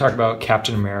when you talk about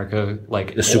Captain America?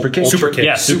 Like The super kicks? Super kicks.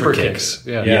 Yeah, super Super kicks.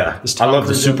 Yeah. Yeah, Does I Tom love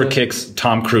the Cruise super have that? kicks,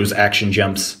 Tom Cruise action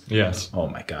jumps. Yes. Oh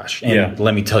my gosh. And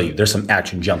let me tell you, there's some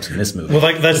action jumps in this movie. Well,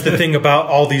 like that's the thing about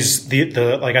all these.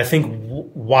 Like I think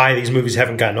why these movies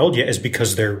haven't gotten old yet is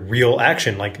because they're real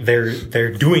action. Like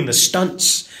they're doing the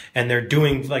stunts and they're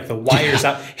doing like the wires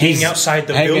out hanging outside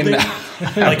the building.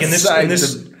 Like in this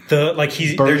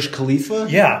Burj Khalifa.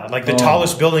 Yeah, like the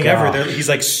tallest building gosh. ever. He's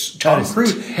like Tom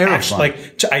Cruise. terrifying.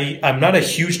 I'm not a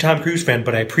huge Tom Cruise fan,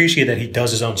 but I appreciate that he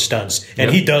does his own stunts,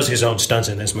 and he does his own stunts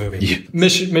in this movie.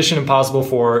 Mission Impossible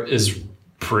 4 is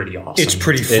pretty awesome. It's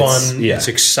pretty fun. yeah. It's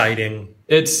exciting.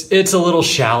 It's a little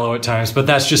shallow at times, but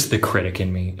that's just the critic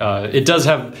in me. It does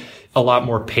have a lot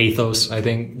more pathos, I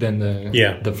think, than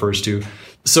the first two.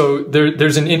 So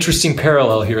there's an interesting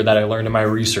parallel here that I learned in my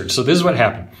research. So this is what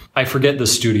happened. I forget the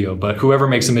studio, but whoever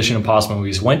makes the Mission Impossible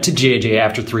movies went to JJ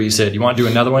after 3, said, "You want to do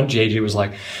another one?" JJ was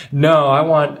like, "No, I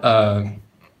want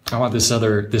this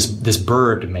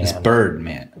bird man.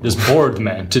 This board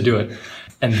man to do it."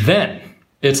 And then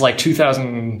it's like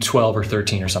 2012 or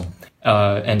 13 or something.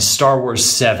 And Star Wars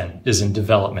 7 is in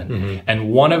development. Mm-hmm.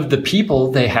 And one of the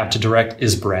people they have to direct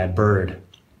is Brad Bird.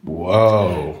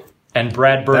 Whoa. And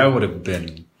Brad Bird... That would have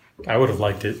been... I would have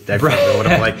liked it. I probably would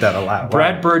have liked that a lot.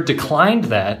 Brad Bird declined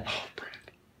that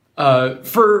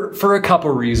for a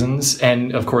couple reasons.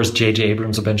 And, of course, J.J.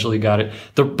 Abrams eventually got it.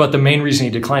 But the main reason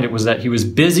he declined it was that he was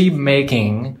busy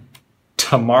making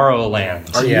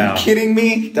Tomorrowland. Are you kidding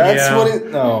me? That's what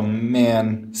it... Oh,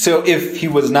 man. So if he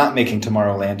was not making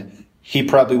Tomorrowland... He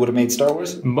probably would have made Star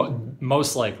Wars?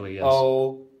 Most likely, yes.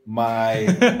 Oh my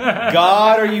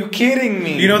God, are you kidding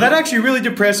me? You know, that actually really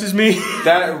depresses me.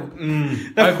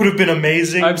 That would have been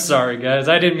amazing. I'm sorry, guys.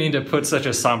 I didn't mean to put such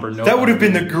a somber note. That would have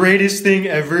been the greatest thing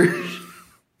ever.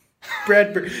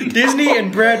 Brad Bird. Disney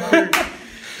and Brad Bird.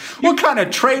 What kind of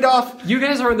trade-off? You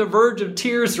guys are on the verge of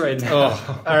tears right now.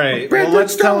 Oh, all right. Well,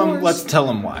 let's tell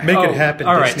him why. Make it happen,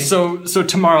 all Disney. Right. So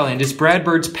Tomorrowland is Brad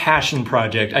Bird's passion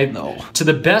project. To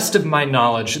the best of my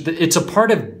knowledge, it's a part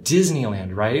of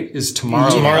Disneyland, right? Is Tomorrowland?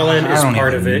 Tomorrowland is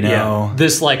part of it. Yeah.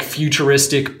 This like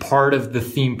futuristic part of the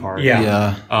theme park.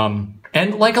 Yeah.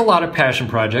 And like a lot of passion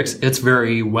projects, it's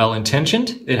very well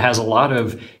intentioned. It has a lot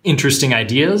of interesting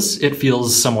ideas. It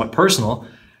feels somewhat personal.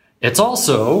 It's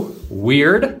also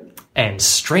weird and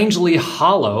strangely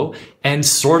hollow and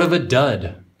sort of a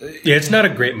dud. Yeah, it's not a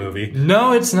great movie.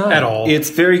 No, it's not. At all. It's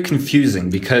very confusing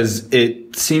because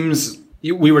it seems...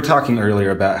 We were talking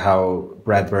earlier about how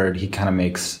Brad Bird, he kind of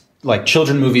makes like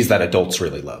children movies that adults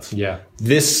really love. Yeah.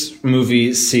 This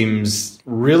movie seems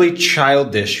really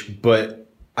childish, but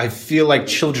I feel like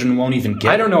children won't even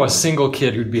get it. I don't know a single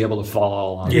kid who'd be able to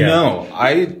follow along. Yeah. No,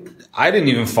 I didn't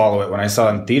even follow it when I saw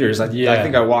it in theaters. I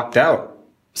think I walked out.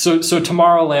 So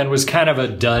Tomorrowland was kind of a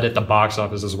dud at the box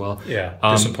office as well. Yeah,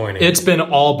 disappointing. It's been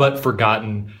all but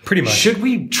forgotten. Pretty much. Should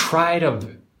we try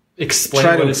to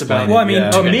explain what it's about? Well, I mean,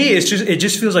 to me, it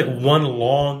just feels like one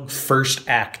long first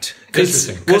act.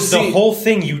 Because the whole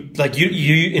thing, you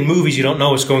in movies, you don't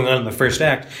know what's going on in the first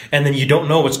act, and then you don't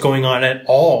know what's going on at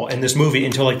all in this movie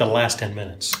until like the last 10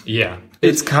 minutes. Yeah,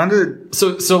 it's kind of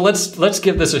so. Let's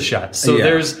give this a shot. So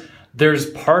there's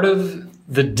part of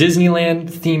the Disneyland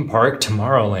theme park,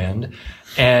 Tomorrowland,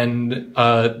 and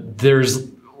there's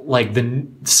like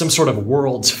some sort of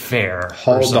World's Fair.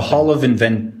 The Hall of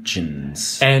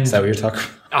Inventions. And is that what you're talking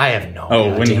about? I have no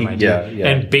idea. Yeah.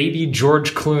 And baby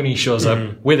George Clooney shows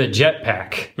up with a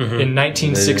jetpack in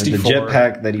 1964. The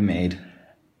jetpack that he made.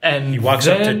 And he walks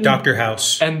up to Dr.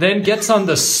 House. And then gets on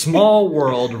the Small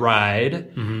World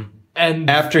ride. And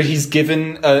after he's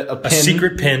given a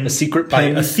secret pin by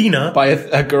Athena, by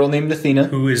a girl named Athena,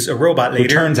 who is a robot later. Who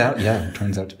turns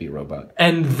out to be a robot.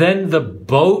 And then the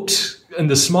boat in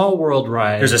the Small World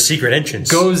ride, there's a secret entrance,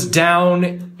 goes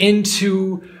down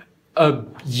into a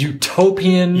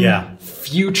utopian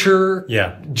future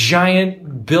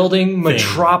giant building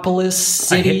metropolis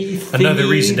city. Another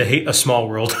reason to hate A Small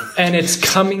World. And it's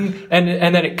coming, and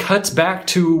then it cuts back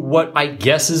to what I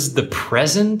guess is the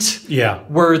present. Yeah,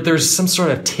 where there's some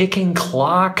sort of ticking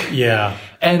clock. Yeah.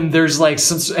 And there's like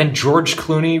and George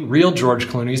Clooney, real George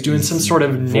Clooney, is doing some sort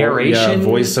of narration,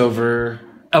 voiceover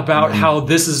about how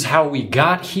this is how we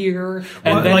got here,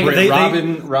 and then like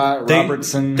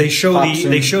Robertson. They show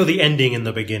the ending in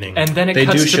the beginning, and then it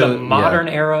cuts to the modern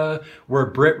era where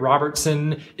Britt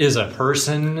Robertson is a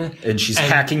person, and she's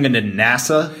hacking into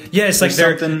NASA. Yeah, it's like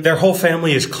their whole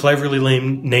family is cleverly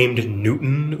named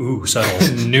Newton. Ooh,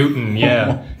 subtle. Newton,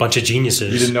 yeah, bunch of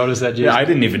geniuses. You didn't notice that, Jason? Yeah, I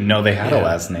didn't even know they had a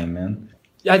last name, man.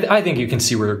 I think you can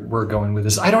see where we're going with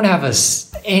this. I don't have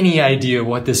any idea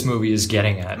what this movie is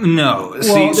getting at. No.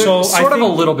 Well, sort of a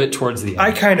little bit towards the end.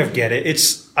 I kind of get it.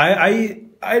 I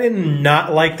did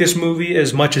not like this movie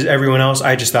as much as everyone else.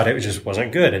 I just thought it just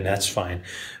wasn't good, and that's fine.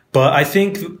 But I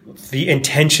think the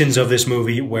intentions of this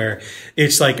movie, where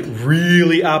it's like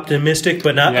really optimistic,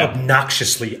 but not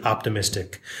obnoxiously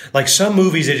optimistic. Like some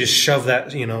movies, they just shove that,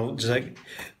 just like,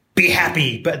 be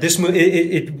happy. But this movie,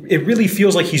 it really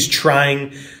feels like he's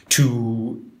trying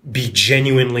to be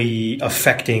genuinely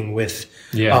affecting with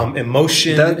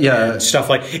emotion, and stuff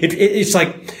like it. It's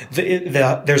like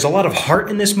there's a lot of heart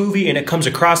in this movie, and it comes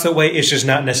across that way. It's just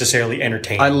not necessarily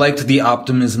entertaining. I liked the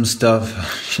optimism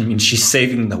stuff. I mean, she's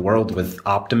saving the world with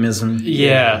optimism.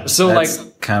 Yeah, so that's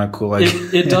like kind of cool.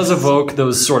 It does evoke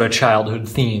those sort of childhood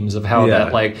themes of how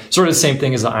that like sort of the same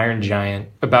thing as the Iron Giant,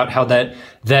 about how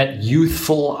that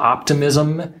youthful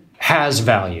optimism has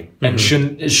value and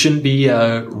shouldn't be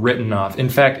written off. In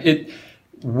fact,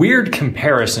 weird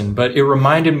comparison, but it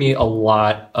reminded me a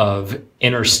lot of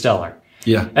Interstellar.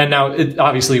 Yeah. And now it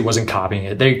obviously wasn't copying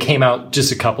it. They came out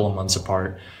just a couple of months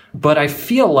apart. But I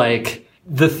feel like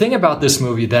the thing about this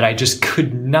movie that I just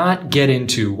could not get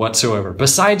into whatsoever,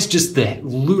 besides just the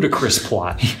ludicrous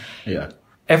plot,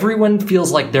 everyone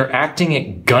feels like they're acting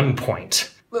at gunpoint.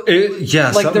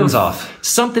 Something's off.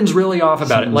 Something's really off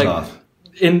about it. Like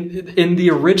in the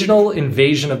original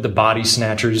Invasion of the Body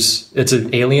Snatchers, it's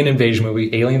an alien invasion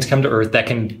movie. Aliens come to Earth that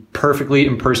can perfectly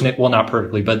impersonate, well, not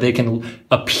perfectly, but they can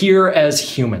appear as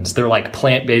humans. They're like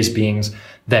plant-based beings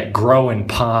that grow in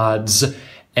pods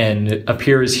and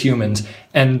appear as humans.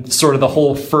 And sort of the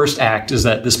whole first act is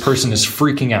that this person is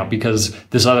freaking out because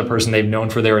this other person they've known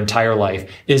for their entire life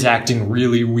is acting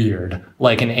really weird,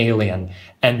 like an alien.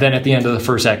 And then at the end of the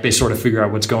first act, they sort of figure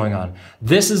out what's going on.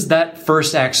 This is that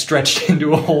first act stretched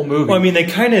into a whole movie. Well, I mean, they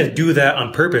kind of do that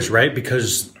on purpose, right?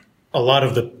 Because a lot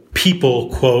of the people,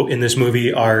 quote, in this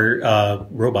movie are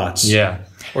robots. Yeah.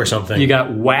 Or something. You got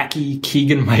wacky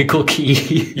Keegan-Michael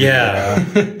Key. Yeah.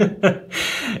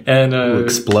 And who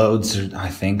explodes, I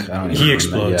think. I don't know. He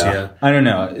explodes, I don't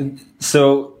know.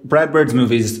 So Brad Bird's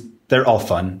movies, they're all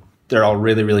fun. They're all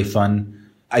really, really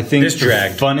fun. I think the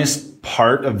funnest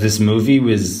part of this movie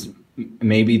was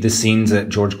maybe the scenes at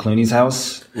George Clooney's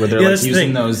house where they're like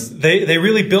using those. They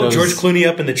really built George Clooney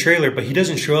up in the trailer, but he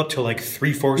doesn't show up till like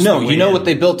 3/4. No, you know what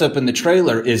they built up in the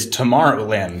trailer is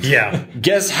Tomorrowland. Yeah.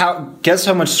 Guess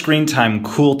how much screen time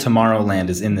cool Tomorrowland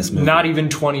is in this movie? Not even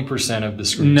 20% of the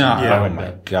screen time. No, oh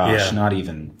my gosh, not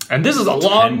even. And this is a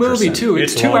long movie too.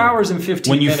 It's 2 hours and 15 minutes.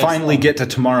 When you finally get to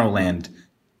Tomorrowland,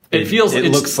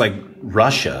 it looks like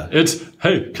Russia. It's,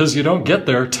 hey, because you don't get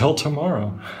there till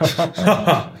tomorrow.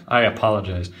 I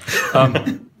apologize.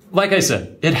 Like I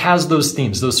said, it has those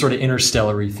themes, those sort of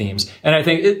interstellar-y themes. And I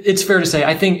think it's fair to say,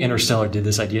 I think Interstellar did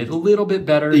this idea a little bit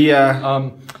better. Yeah.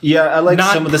 I like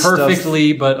some of the stuff. Not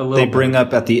perfectly, but a little they bring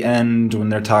up at the end when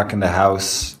they're talking to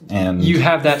House. And you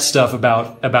have that stuff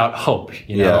about hope,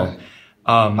 you know.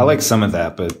 I like some of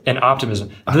that, but... And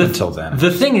optimism. Until then.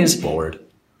 The thing is... Bored.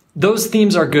 Those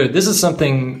themes are good. This is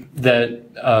something that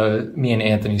me and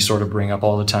Anthony sort of bring up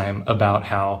all the time about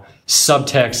how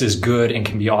subtext is good and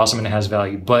can be awesome and has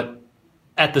value. But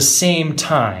at the same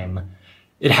time,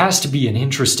 it has to be an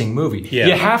interesting movie. Yeah.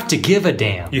 You have to give a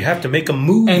damn. You have to make a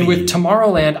movie. And with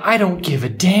Tomorrowland, I don't give a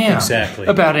damn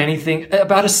about anything,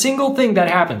 about a single thing that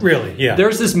happens. Really, yeah.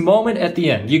 There's this moment at the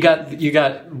end. You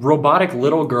got robotic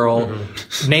little girl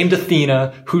named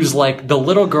Athena, who's like the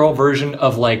little girl version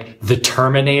of like the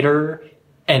Terminator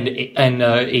and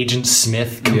Agent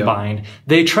Smith combined. Yep.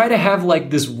 They try to have like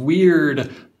this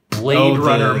weird Blade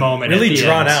Runner moment. Really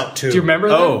drawn out, too. Do you remember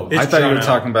that? Oh, I thought you were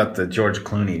talking about the George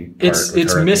Clooney part.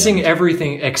 It's missing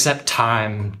everything except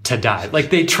time to die.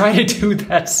 Like, they try to do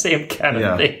that same kind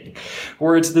of thing,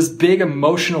 where it's this big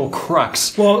emotional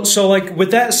crux. Well, so, like,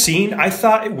 with that scene, I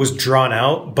thought it was drawn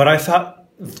out, but I thought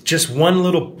just one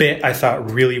little bit I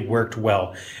thought really worked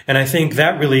well. And I think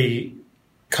that really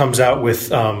comes out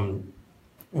with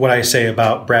what I say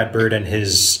about Brad Bird and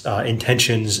his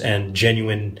intentions and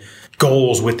genuine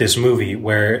goals with this movie,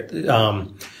 where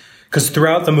because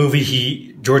throughout the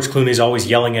movie George Clooney's always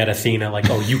yelling at Athena like,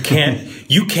 oh, you can't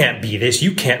be this,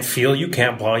 you can't feel, you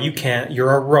can't blah,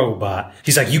 you're a robot.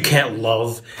 He's like, you can't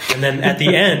love. And then at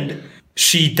the end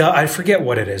she does, I forget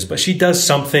what it is, but she does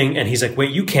something and he's like,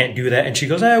 wait, you can't do that. And she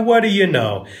goes, what do you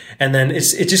know? And then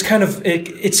it's kind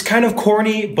of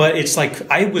corny, but it's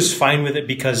like, I was fine with it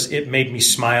because it made me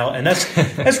smile. And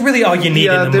that's really all you need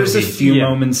in the movie. There's a few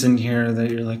moments in here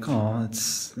that you're like, oh,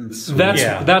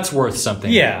 that's worth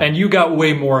something. Yeah. And you got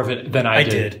way more of it than I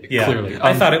did. Yeah. Clearly.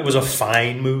 I thought it was a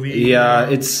fine movie. Yeah,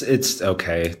 it's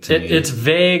okay to me. It's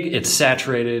vague, it's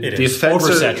saturated. The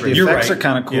effects are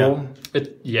kind of cool.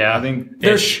 Yeah. I think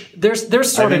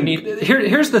there's sort of neat.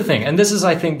 Here's the thing, and this is,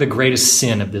 I think, the greatest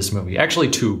sin of this movie. Actually,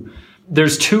 two.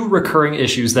 There's two recurring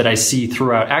issues that I see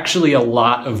throughout actually a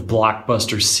lot of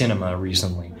blockbuster cinema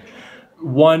recently.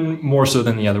 One more so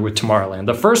than the other with Tomorrowland.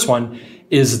 The first one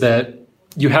is that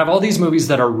you have all these movies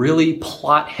that are really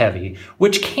plot heavy,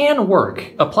 which can work.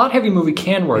 A plot heavy movie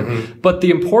can work. But the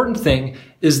important thing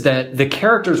is that the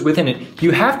characters within it,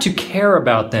 you have to care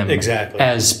about them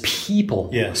as people.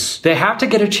 Yes. They have to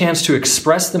get a chance to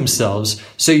express themselves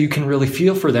so you can really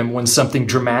feel for them when something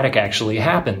dramatic actually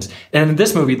happens. And in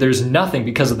this movie, there's nothing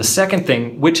because of the second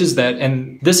thing, which is that,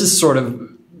 and this is sort of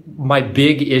my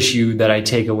big issue that I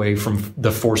take away from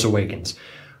The Force Awakens,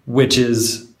 which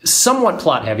is somewhat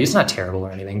plot heavy. It's not terrible or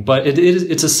anything, but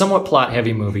it's a somewhat plot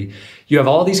heavy movie. You have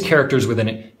all these characters within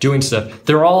it doing stuff.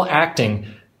 They're all acting.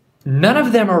 None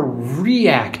of them are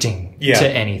reacting to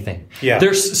anything. Yeah.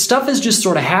 There's stuff is just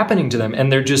sort of happening to them,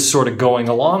 and they're just sort of going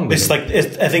along with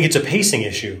it. I think it's a pacing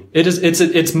issue. It is.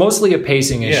 It's mostly a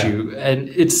pacing issue, and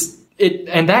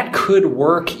and that could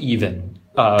work even.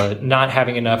 Not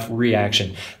having enough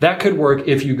reaction. That could work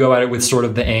if you go at it with sort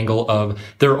of the angle of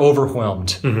they're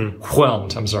overwhelmed.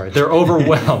 They're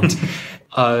overwhelmed.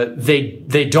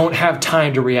 They don't have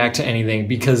time to react to anything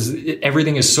because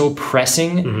everything is so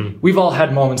pressing. We've all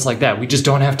had moments like that. We just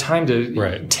don't have time to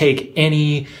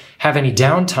have any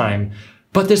downtime.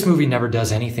 But this movie never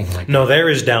does anything like that. No, there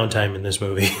is downtime in this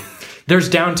movie. There's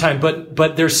downtime,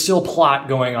 but there's still plot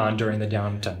going on during the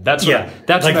downtime. That's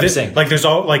what I'm saying. Like there's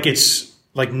all it's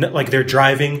like they're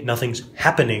driving, nothing's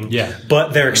happening. Yeah,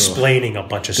 but they're explaining a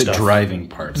bunch of stuff. The driving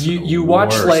parts. You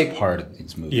watch like part of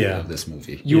this movie. Of this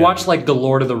movie. You watch like the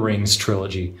Lord of the Rings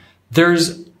trilogy.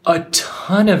 There's a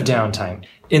ton of downtime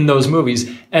in those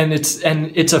movies, and it's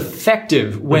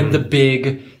effective when the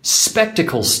big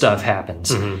spectacle stuff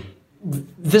happens.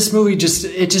 This movie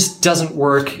just doesn't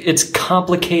work. It's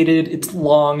complicated. It's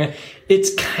long.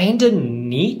 It's kind of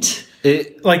neat.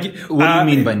 What do you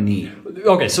mean by neat?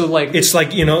 Okay, so like it's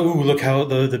like, look how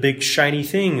the big shiny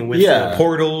thing with the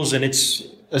portals, and it's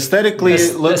aesthetically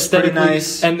it looks pretty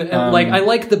nice. And like I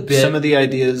like the bit, some of the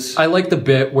ideas. I like the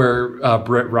bit where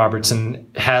Britt Robertson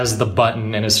has the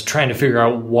button and is trying to figure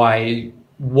out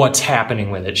what's happening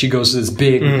with it. She goes to this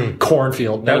big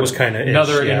cornfield. That was kind of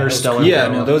another interstellar.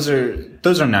 No, those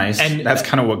are nice. And that's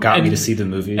kind of what got me to see the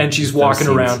movie. And she's walking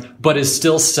around, but is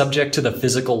still subject to the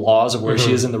physical laws of where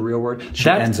she is in the real world.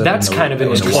 That's kind of an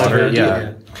interesting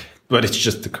idea. But it's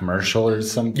just the commercial or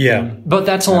something. Yeah. But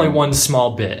that's only one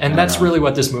small bit. And that's really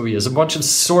what this movie is. A bunch of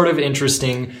sort of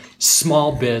interesting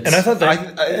small bits. And I thought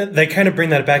that they kind of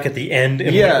bring that back at the end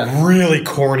in a really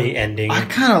corny ending. I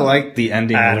kind of liked the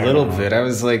ending a little bit. I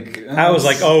was like,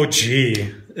 oh,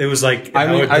 gee. It was like,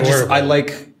 I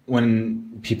like when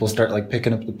people start like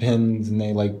picking up the pins and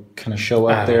they like kind of show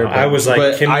up there. I was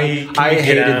like, I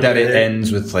hated that it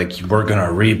ends with like, we're going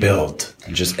to rebuild.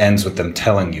 It just ends with them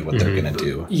telling you what they're going to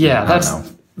do. Yeah,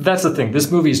 that's the thing.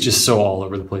 This movie is just so all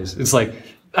over the place. It's like,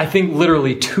 I think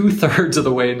literally 2/3 of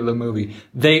the way into the movie,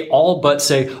 they all but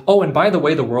say, oh, and by the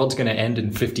way, the world's going to end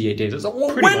in 58 days. It's like,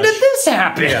 well, when did this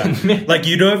happen? Yeah. Like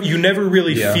you never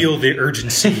really feel the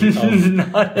urgency of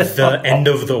the end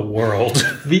of the world.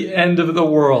 The end of the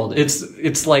world.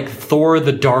 It's like Thor: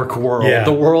 The Dark World. Yeah.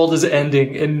 The world is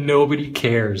ending and nobody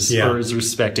cares or is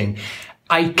respecting.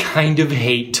 I kind of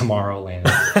hate Tomorrowland.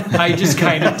 I just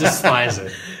kind of despise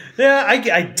it. Yeah,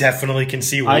 I definitely can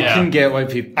see why. I can get why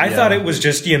people. I thought it was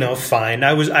just fine.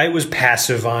 I was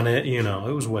passive on it. It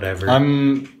was whatever.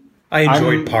 I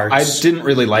enjoyed parts. I didn't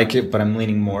really like it, but I'm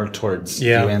leaning more towards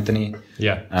you, Anthony.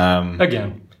 Yeah.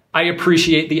 Again, I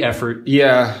appreciate the effort.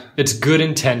 Yeah, it's good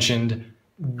intentioned.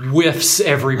 Whiffs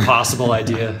every possible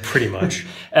idea. Pretty much.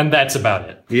 And that's about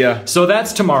it. Yeah. So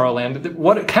that's Tomorrowland.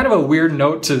 What kind of a weird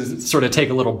note to sort of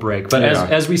take a little break. But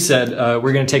as we said,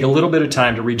 we're going to take a little bit of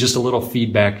time to read just a little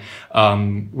feedback.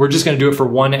 We're just going to do it for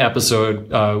one episode.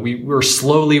 We're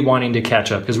slowly wanting to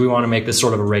catch up because we want to make this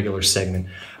sort of a regular segment.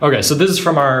 Okay, so this is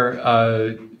from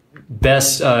our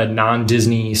best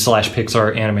non-Disney /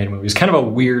 Pixar animated movies. Kind of a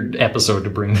weird episode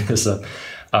to bring this up.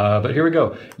 But here we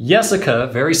go. Jessica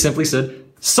very simply said,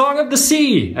 Song of the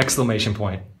Sea! Exclamation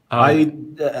point. I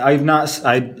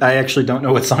actually don't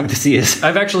know what Song of the Sea is.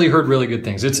 I've actually heard really good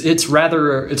things. It's a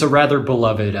rather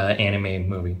beloved anime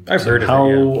movie. I've heard of it. How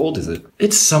old is it?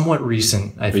 It's somewhat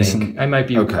recent, I think. I might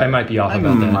be off about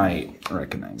that. I might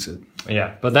recognize it.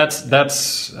 Yeah, but that's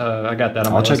I got that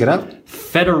on my list. I'll check it out.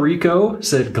 Federico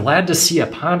said, glad to see a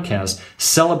podcast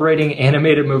celebrating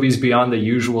animated movies beyond the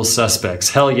usual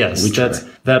suspects. Hell yes.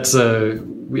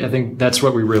 I think that's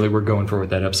what we really were going for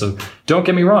with that episode. Don't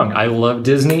get me wrong. I love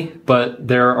Disney, but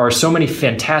there are so many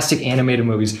fantastic animated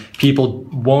movies people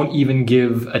won't even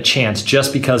give a chance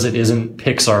just because it isn't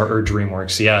Pixar or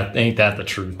DreamWorks. Yeah, ain't that the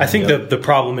truth? I think the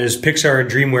problem is Pixar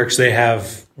and DreamWorks, they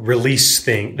have release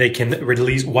thing. They can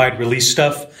release wide release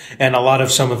stuff, and a lot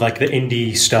of some of like the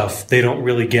indie stuff, they don't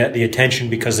really get the attention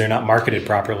because they're not marketed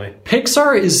properly.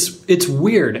 Pixar it's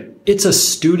weird. It's a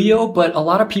studio, but a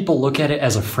lot of people look at it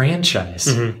as a franchise.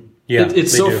 Mm-hmm. Yeah,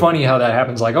 it's so funny how that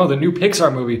happens. Like, oh, the new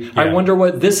Pixar movie. Yeah. I wonder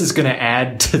what this is going to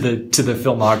add to the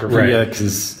filmography. Right. Yeah,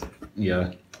 because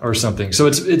Or something. So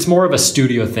it's more of a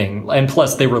studio thing, and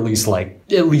plus they release like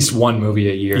at least one movie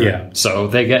a year. Yeah. So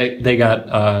they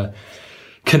got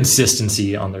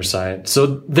consistency on their side. So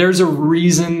there's a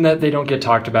reason that they don't get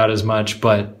talked about as much,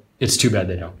 but it's too bad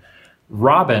they don't.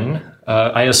 Robin,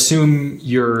 I assume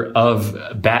you're of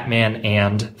Batman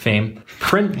and fame.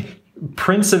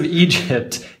 Prince of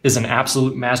Egypt is an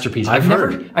absolute masterpiece. I've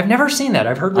never seen that.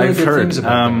 I've heard really good things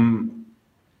about it.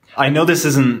 I know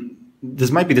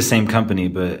this might be the same company,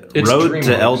 but It's Road DreamWorks.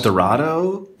 to El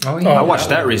Dorado. Oh, yeah. I watched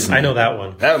that recently. I know that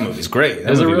one. That movie's great.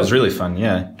 That Is it movie was really? really fun.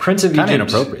 Yeah, Prince of Kinda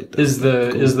Egypt inappropriate, though. is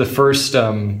the first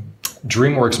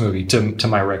DreamWorks movie to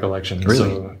my recollection. Really?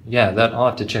 So yeah, I'll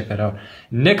have to check that out.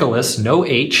 Nicholas, no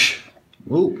H,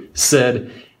 Ooh.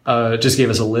 said just gave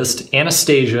us a list.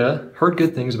 Anastasia, heard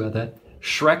good things about that.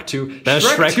 Shrek 2.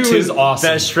 Shrek 2 is awesome.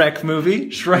 That Shrek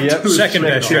movie. Shrek 2 is Second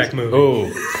best Shrek Shrek movie.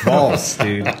 Oh, balls,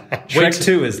 dude. Shrek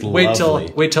 2 is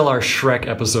lovely. Wait till our Shrek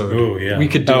episode. Ooh, yeah. We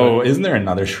could do Oh, isn't there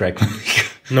another Shrek movie?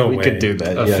 No we way. could do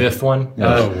that. a fifth one.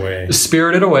 No way.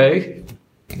 Spirited Away.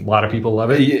 A lot of people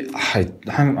love it. Yeah,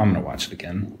 I'm gonna watch it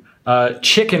again.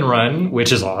 Chicken Run,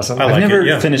 which is awesome. I like I've never it,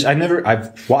 yeah. finished.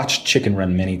 I've watched Chicken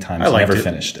Run many times. I liked never it.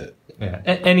 finished it. Yeah.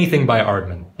 Anything by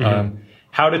Aardman.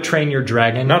 How to Train Your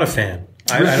Dragon. Not a fan.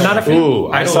 I don't Not a like fan? it. Ooh,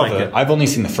 I don't like it. I've only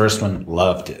seen the first one.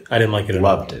 Loved it. I didn't like it at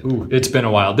all. Loved it. Ooh, it's been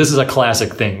a while. This is a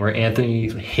classic thing where Anthony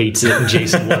hates it and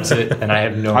Jason loves it, and I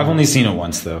have no. I've only seen it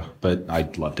once though, but I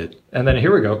loved it. And then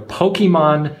here we go.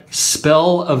 Pokemon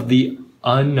Spell of the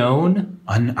Unknown.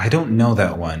 I don't know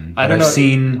that one. I But don't know. I've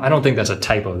seen. I don't think that's a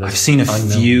typo. I've seen a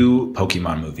few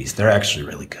Pokemon movies. They're actually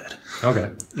really good.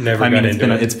 Okay. Never I got mean,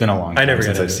 into it. it's been a long time never got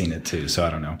since I've into seen it too, so I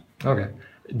don't know. Okay.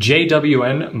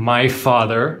 JWN, my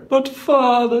father, but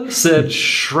father said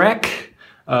Shrek.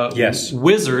 Yes.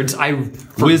 Wizards.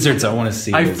 Wizards, I want to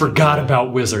see. I Wizards. forgot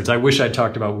about Wizards. I wish I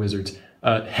talked about Wizards.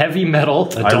 Heavy Metal.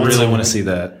 I Adults really Only. want to see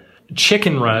that.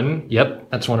 Chicken Run. Yep,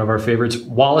 that's one of our favorites.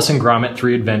 Wallace and Gromit: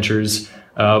 Three Adventures.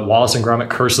 Wallace and Gromit: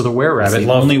 Curse of the Were-Rabbit.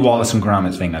 The only Wallace and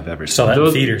Gromit thing I've ever Saw seen. that in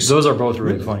Those, theaters. those are both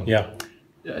really funny. Yeah.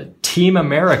 Team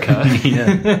America.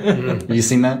 Have you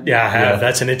seen that? Yeah, I have. Yeah.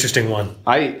 That's an interesting one.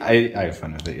 I have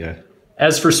fun with it. Yeah.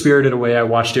 As for Spirited Away, I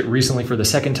watched it recently for the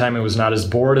second time. It was not as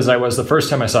bored as I was the first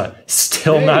time I saw it.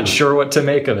 Still not sure what to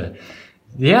make of it.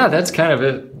 Yeah, that's kind of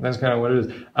it. That's kind of what it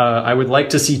is. I would like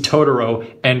to see Totoro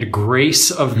and Grace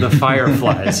of the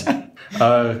Fireflies.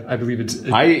 I believe it's.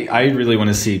 I really want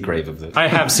to see Grave of the. I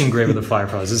have seen Grave of the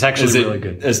Fireflies. It's actually Is it really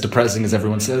good. as depressing as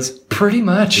everyone says? Pretty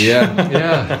much. Yeah.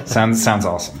 Yeah. Sounds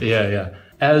awesome. Yeah.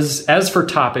 As for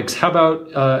topics, how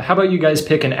about you guys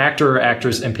pick an actor or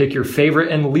actress and pick your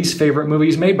favorite and least favorite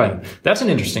movies made by them? That's an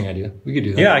interesting idea. We could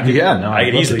do that. Yeah, I could, I I'd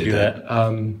could love easily to do do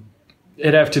that.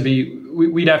 It'd have to be.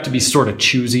 We'd have to be sort of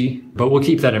choosy, but we'll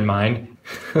keep that in mind.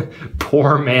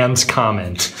 Poor man's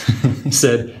comment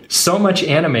said, "So much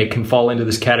anime can fall into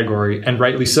this category, and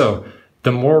rightly so.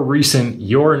 The more recent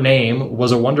Your Name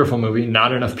was a wonderful movie.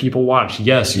 Not enough people watched.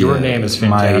 Yes, Your Name is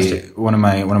fantastic. One of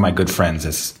my good friends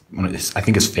is I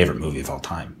think his favorite movie of all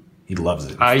time. He loves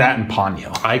it. That and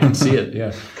Ponyo. I can see it.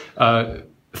 Yeah.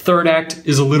 Third act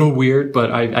is a little weird,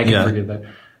 but I can forgive that.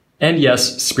 And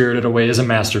yes, Spirited Away is a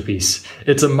masterpiece.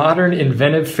 It's a modern,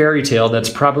 inventive fairy tale that's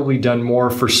probably done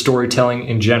more for storytelling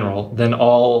in general than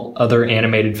all other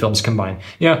animated films combined.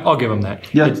 Yeah, I'll give them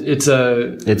that. Yeah. It's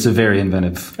a very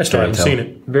inventive. I still haven't seen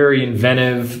it. very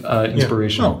inventive,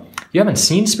 inspirational. Oh. You haven't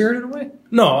seen Spirited Away?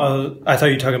 No, I thought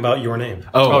you were talking about Your Name.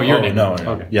 Your Name. No.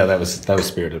 Okay. Yeah, that was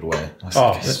Spirited Away. I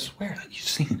swear that you've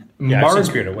seen it. Yeah, I've seen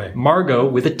Spirited Away. Margot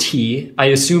with a T. I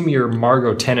assume you're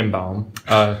Margot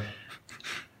Tenenbaum.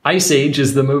 Ice Age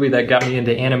is the movie that got me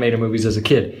into animated movies as a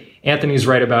kid. Anthony's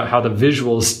right about how the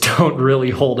visuals don't really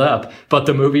hold up, but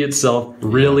the movie itself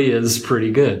really is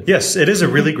pretty good. Yes, it is a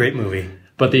really great movie.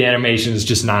 But the animation is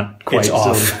just not quite It's so-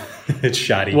 off. It's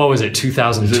shoddy. What was it,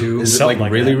 2002? Is it Something like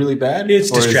like really, that. really bad?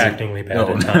 It's Or is it- distractingly bad No,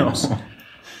 at times. no.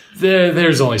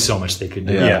 There's only so much they could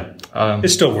do. Yeah.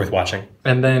 It's still worth watching.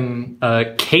 And then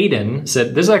Caden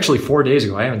said, this is actually 4 days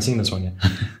ago. I haven't seen this one yet.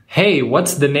 hey,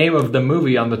 what's the name of the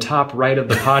movie on the top right of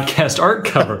the podcast art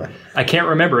cover? I can't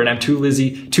remember, and I'm too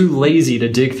lazy to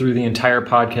dig through the entire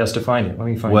podcast to find it. Let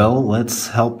me find it. Well, let's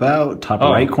help out. Top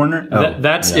right corner.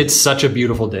 It's Such a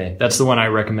Beautiful Day. That's the one I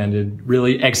recommended.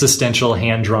 Really existential,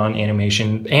 hand-drawn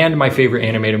animation, and my favorite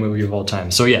animated movie of all time.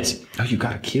 So yes. Oh, you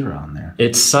got Akira on there.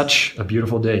 It's Such a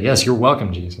Beautiful Day. Yes, you're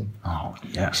welcome, Jason. Oh,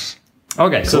 yes.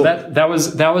 Okay, cool. So that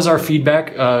was our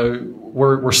feedback.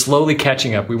 We're slowly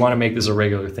catching up. We want to make this a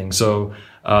regular thing. So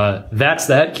that's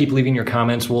that. Keep leaving your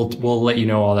comments. We'll let you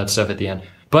know all that stuff at the end.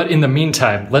 But in the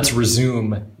meantime, let's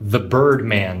resume the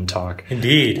Birdman talk.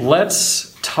 Indeed.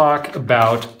 Let's talk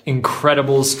about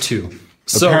Incredibles 2.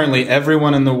 So, apparently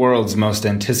everyone in the world's most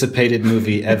anticipated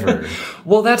movie ever.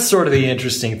 Well, that's sort of the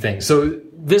interesting thing. So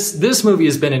this movie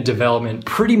has been in development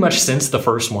pretty much since the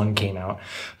first one came out.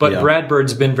 But Brad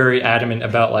Bird's been very adamant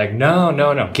about like,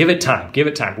 no, give it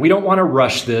time. We don't want to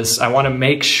rush this. I want to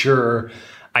make sure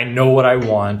I know what I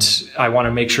want. I want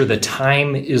to make sure the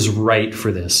time is right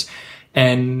for this.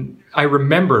 And I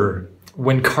remember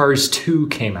when Cars 2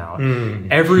 came out,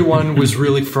 everyone was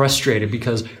really frustrated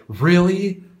because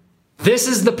really? This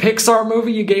is the Pixar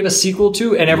movie you gave a sequel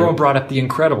to? And everyone brought up The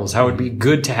Incredibles, how it would be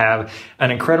good to have an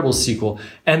Incredibles sequel.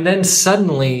 And then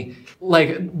suddenly,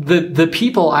 like, the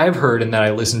people I've heard and that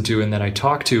I listen to and that I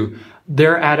talk to,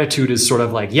 their attitude is sort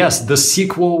of like, yes, the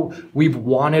sequel we've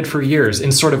wanted for years,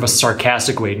 in sort of a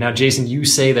sarcastic way. Now, Jason, you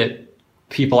say that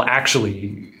people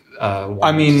actually...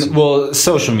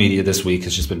 social media this week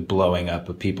has just been blowing up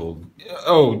with people.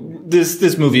 Oh,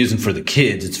 this movie isn't for the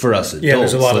kids; it's for us adults. Yeah,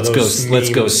 there's a lot of those let's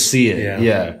go see it.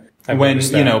 Yeah. When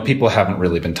people haven't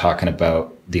really been talking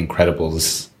about The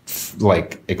Incredibles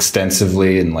like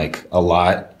extensively and like a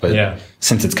lot, but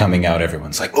since it's coming out,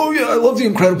 everyone's like, "Oh yeah, I love The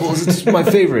Incredibles; it's my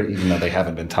favorite," even though they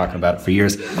haven't been talking about it for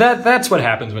years. That's what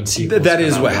happens when sequels. That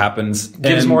is what happens.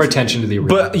 Gives more attention to the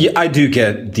original. But I do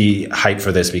get the hype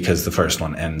for this because the first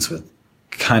one ends with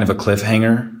kind of a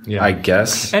cliffhanger, I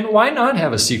guess. And why not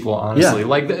have a sequel? Honestly,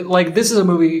 like this is a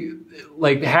movie.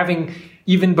 Like having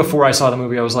even before I saw the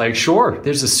movie, I was like, sure,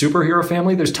 there's a superhero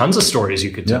family. There's tons of stories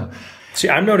you could tell. See,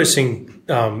 I'm noticing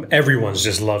everyone's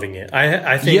just loving it.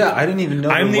 I think. Yeah, I didn't even know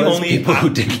I'm there the was only people who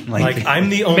didn't like it. I'm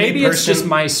the only Maybe person it's just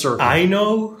my circle. I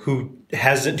know who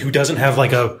doesn't have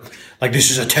like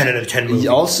this is a 10 out of 10 movie.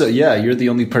 Also, you're the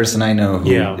only person I know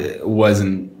who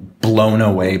wasn't blown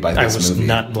away by this movie. I was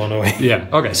not blown away. Yeah.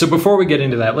 Okay. So before we get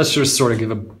into that, let's just sort of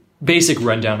give a basic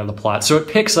rundown of the plot. So it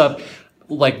picks up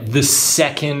like the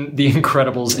second The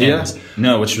Incredibles ends.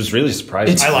 No, which was really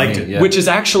surprising. I liked it. Which is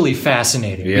actually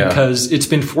fascinating because it's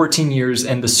been 14 years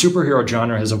and the superhero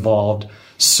genre has evolved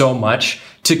so much.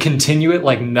 To continue it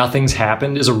like nothing's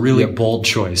happened is a really bold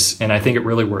choice. And I think it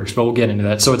really works, but we'll get into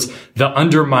that. So it's the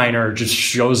Underminer just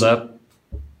shows up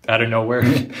out of nowhere.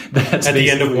 That's at the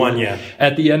end of one,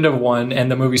 At the end of one, and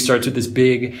the movie starts with this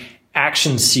big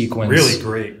action sequence. Really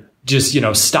great. Just,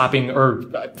 stopping or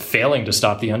failing to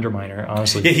stop the Underminer,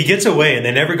 honestly. Yeah, he gets away and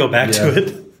they never go back to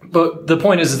it. But the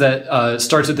point is that it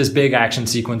starts with this big action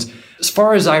sequence. As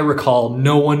far as I recall,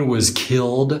 no one was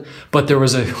killed, but there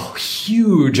was a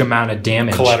huge amount of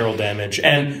damage. Collateral damage.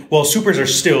 And, supers are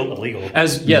still illegal.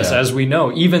 As we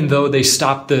know, even though they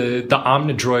stopped the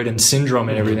Omnidroid and Syndrome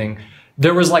and everything,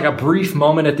 there was like a brief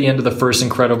moment at the end of the first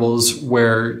Incredibles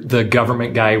where the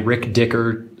government guy, Rick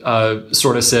Dicker,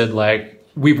 sort of said like,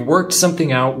 we've worked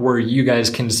something out where you guys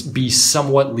can be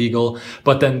somewhat legal,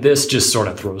 but then this just sort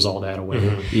of throws all that away.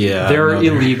 Mm-hmm. Yeah, they're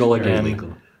illegal again.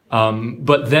 Illegal.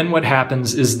 But then what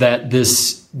happens is that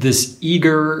this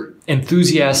eager,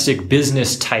 enthusiastic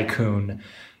business tycoon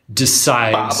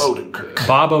decides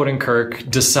Bob Odenkirk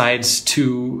decides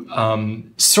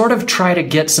to sort of try to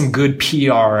get some good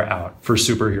PR out for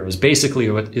superheroes. Basically,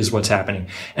 what's happening,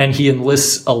 and he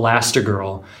enlists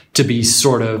Elastigirl to be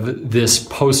sort of this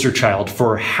poster child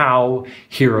for how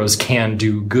heroes can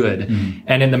do good.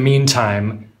 And in the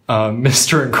meantime,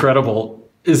 Mr. Incredible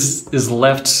is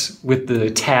left with the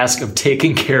task of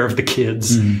taking care of the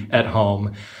kids at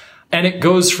home. And it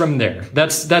goes from there.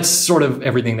 That's sort of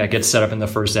everything that gets set up in the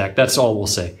first act. That's all we'll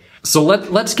say. So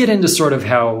let's get into sort of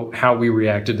how we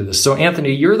reacted to this. So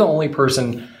Anthony, you're the only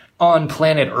person on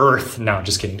planet Earth. No,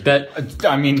 just kidding.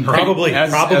 Probably.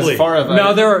 As far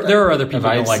as there are other people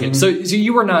who don't like it. So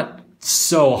you were not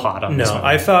so hot on this one. No,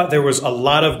 I thought there was a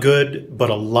lot of good, but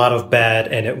a lot of bad,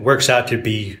 and it works out to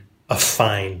be a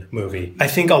fine movie. I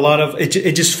think a lot of it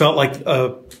just felt like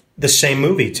the same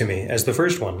movie to me as the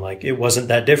first one. Like, it wasn't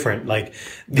that different. Like,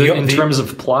 In terms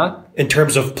of plot? In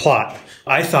terms of plot,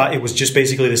 I thought it was just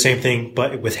basically the same thing,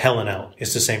 but with Helen out.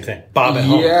 It's the same thing. Bob at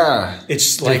home. Yeah.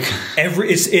 It's like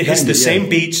it has the same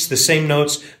beats, the same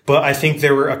notes, but I think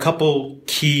there were a couple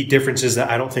key differences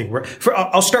that I don't think were.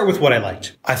 I'll start with what I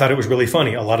liked. I thought it was really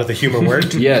funny. A lot of the humor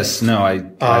worked. Yes. No, I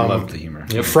loved the humor.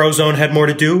 Yep. Frozone had more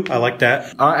to do. I like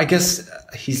that. I guess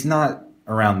he's not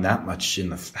around that much in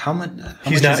the how much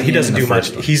he's not. He doesn't do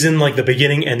much. One? He's in like the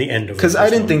beginning and the end of. Because I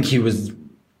didn't think he was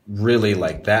really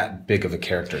like that big of a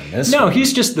character in this. No, one.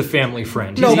 he's just the family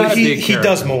friend. He's no, not but a big he character.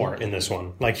 does more in this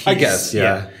one. Like, I guess,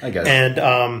 yeah. I guess.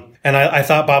 And I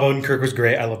thought Bob Odenkirk was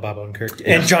great. I love Bob Odenkirk.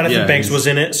 And Jonathan Banks was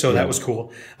in it, so that was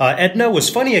cool. Edna was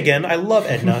funny again. I love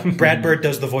Edna. Brad Bird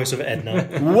does the voice of Edna.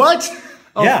 What?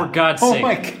 Oh, Yeah. for God's Oh sake.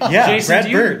 my God. Yeah, Jason,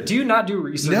 Brad Bird. do you not do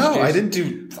research? No, Jason? I didn't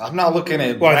do. I'm not looking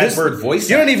at Well, Brad Bird voice.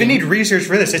 You don't even acting. need research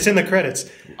for this. It's in the credits.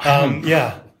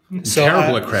 Yeah. So,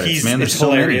 terrible at credits, man. There's It's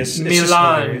so many. hilarious. It's just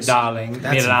Milan, hilarious. darling.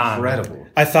 That's Milan. incredible.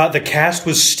 I thought the cast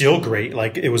was still great.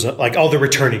 Like, it was like all the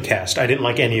returning cast. I didn't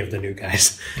like any of the new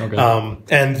guys. Okay.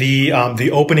 And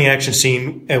the opening action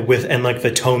scene and like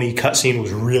the Tony cut scene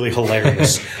was really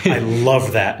hilarious. I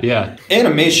love that. Yeah.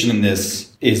 Animation in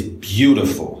this is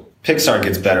beautiful. Pixar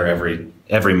gets better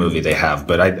every movie they have,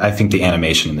 but I think the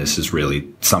animation in this is really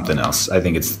something else. I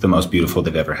think it's the most beautiful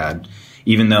they've ever had.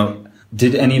 Even though,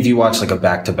 did any of you watch like a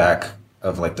back-to-back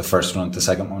of like the first one, the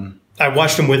second one? I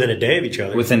watched them within a day of each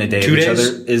other. Within a day 2 of each days?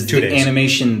 other? Is 2 the days.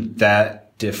 animation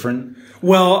that different?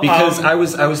 Well, Because I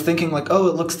was thinking like, oh,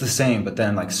 it looks the same, but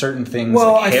then like certain things,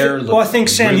 like hair looks I think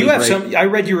Sam, really you have great. some. I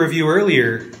read your review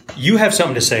earlier. You have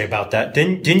something to say about that,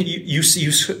 didn't you?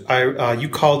 You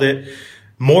called it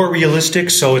more realistic,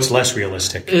 so it's less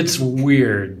realistic. It's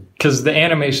weird because the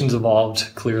animation's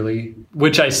evolved clearly,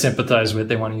 which I sympathize with.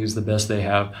 They want to use the best they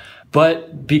have.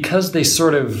 But because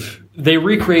they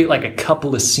recreate like a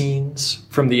couple of scenes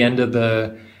from the end of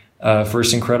the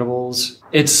first Incredibles,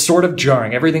 it's sort of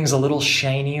jarring. Everything's a little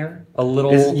shinier, a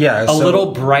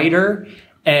little brighter.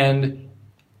 And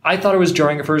I thought it was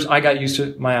jarring at first. I got used to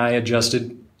it. My eye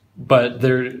adjusted. But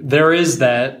there is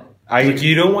that.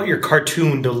 You don't want your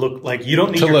cartoon to look like you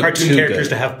don't need your cartoon characters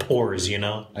to have pores, you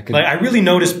know. I really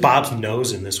noticed Bob's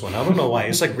nose in this one. I don't know why.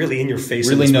 It's like really in your face.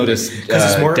 Really noticed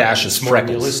Dash's it's more freckles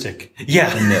realistic.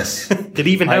 Yeah. in this. Did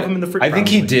he even have him in the first? I think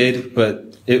he did,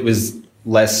 but it was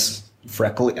less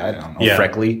freckly. I don't know. Yeah.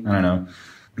 Freckly. I don't know.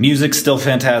 Music's still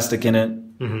fantastic in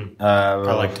it. Mm-hmm. I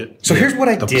liked it. So here's what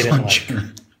I didn't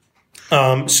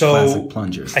like. So Classic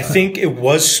plungers. I think it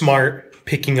was smart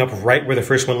picking up right where the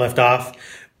first one left off,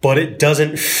 but it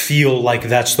doesn't feel like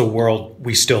that's the world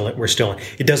we're still in.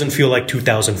 It doesn't feel like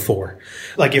 2004.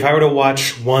 Like if I were to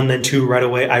watch 1 then 2 right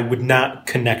away, I would not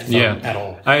connect them at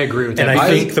all. I agree with that. And I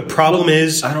think the problem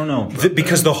is, I don't know,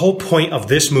 because the whole point of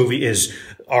this movie is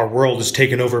our world is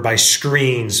taken over by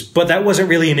screens, but that wasn't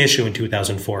really an issue in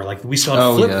 2004. Like we still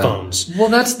had flip phones. Well,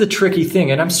 that's the tricky thing.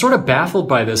 And I'm sort of baffled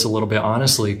by this a little bit,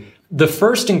 honestly. The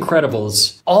first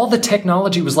Incredibles, all the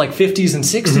technology was like 50s and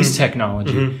 60s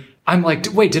technology. Mm-hmm. I'm like,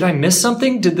 wait, did I miss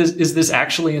something? Is this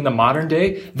actually in the modern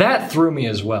day? That threw me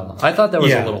as well. I thought that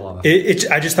was a little off.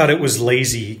 I just thought it was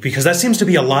lazy because that seems to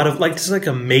be a lot of this is like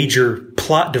a major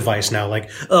plot device now.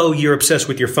 Like, oh, you're obsessed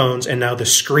with your phones, and now the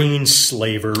screen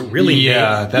slaver really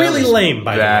lame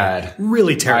by the way,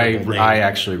 really terrible. I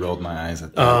actually rolled my eyes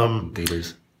at the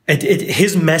theaters.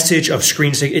 His message of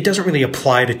screen sync, it doesn't really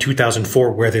apply to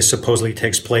 2004 where this supposedly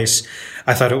takes place.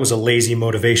 I thought it was a lazy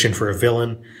motivation for a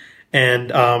villain.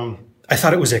 And I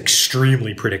thought it was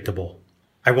extremely predictable.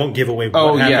 I won't give away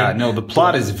what happened. Yeah, no, the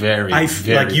plot is very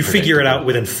like you figure it out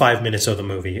within 5 minutes of the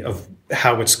movie of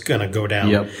how it's gonna go down.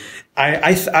 Yep.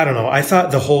 I don't know. I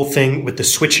thought the whole thing with the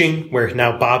switching, where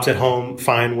now Bob's at home,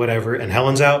 fine, whatever, and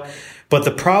Helen's out. But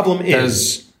the problem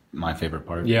is my favorite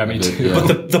part. Yeah, me too.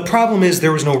 But the problem is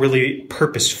there was no really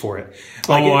purpose for it.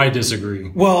 I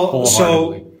disagree. Well,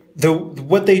 so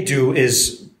what they do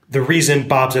is. The reason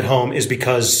Bob's at home is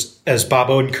because, as Bob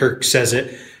Odenkirk says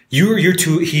it,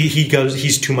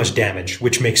 he's too much damage,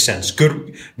 which makes sense.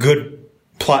 Good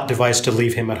plot device to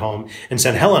leave him at home and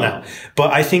send Helen out.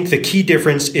 But I think the key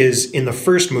difference is in the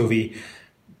first movie,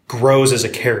 grows as a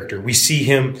character. We see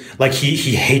him like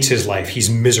he hates his life. He's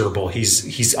miserable.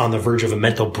 He's on the verge of a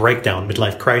mental breakdown,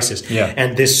 midlife crisis. Yeah.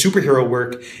 And this superhero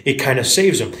work, it kind of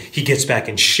saves him. He gets back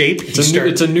in shape.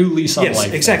 It's a new lease on life.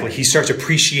 Yes, exactly. He starts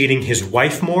appreciating his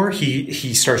wife more.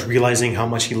 He starts realizing how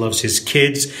much he loves his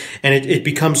kids, and it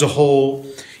becomes a whole.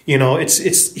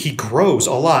 He grows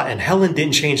a lot. And Helen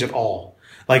didn't change at all.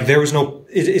 Like there was no.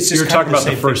 It's just You're talking about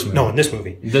the first movie. No, in this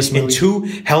movie. In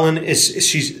 2, Helen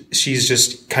she's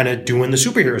just kind of doing the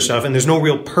superhero stuff, and there's no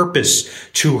real purpose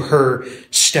to her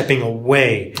stepping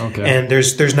away. Okay. And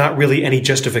there's not really any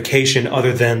justification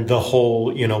other than the whole,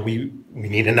 we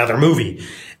need another movie.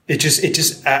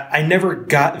 I never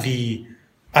got the,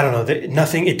 I don't know,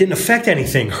 nothing. It didn't affect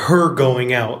anything. Her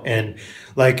going out and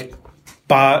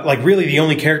really the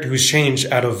only character who's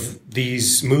changed out of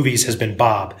these movies has been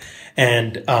Bob.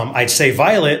 And I'd say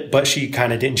Violet, but she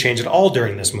kind of didn't change at all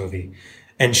during this movie.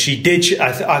 And she did.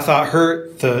 I thought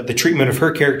the treatment of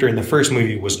her character in the first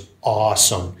movie was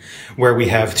awesome, where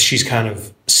she's kind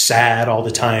of sad all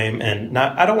the time and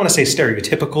I don't want to say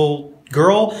stereotypical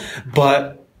girl,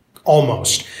 but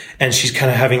almost. And she's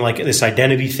kind of having like this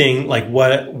identity thing, like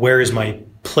where is my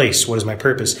place? What is my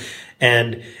purpose?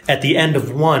 And at the end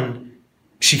of 1,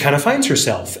 she kind of finds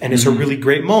herself, and it's a really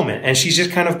great moment. And she's just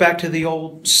kind of back to the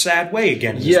old sad way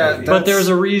again. But there's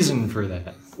a reason for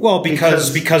that. Well,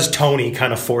 because Tony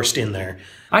kind of forced in there.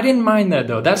 I didn't mind that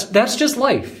though. That's just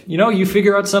life. You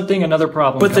figure out something, another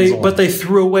problem. But they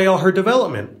threw away all her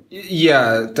development.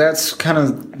 Yeah, that's kind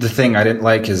of the thing I didn't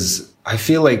like is I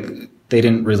feel like they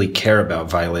didn't really care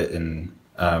about Violet and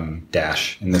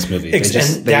Dash in this movie.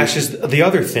 Dash is the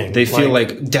other thing. They feel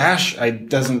like Dash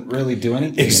doesn't really do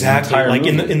anything. Exactly. Like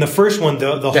in the first one,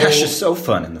 the Dash is so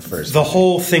fun in the first. The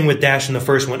whole thing with Dash in the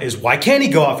first one is why can't he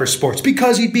go out for sports?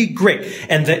 Because he'd be great.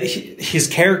 And his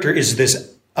character is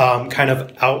this kind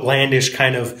of outlandish,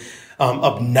 kind of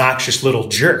obnoxious little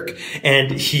jerk.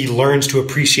 And he learns to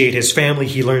appreciate his family.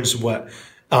 He learns what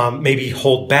maybe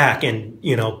hold back and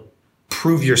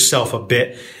prove yourself a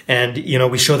bit. And,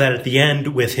 we show that at the end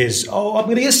with his, I'm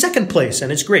going to get second place.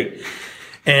 And it's great.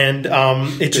 And,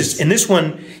 in this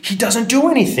one, he doesn't do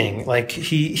anything. Like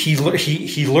he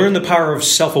learned the power of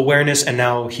self-awareness, and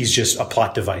now he's just a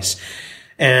plot device.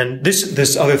 And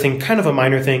this other thing, kind of a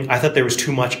minor thing, I thought there was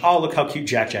too much. Oh, look how cute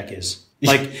Jack is.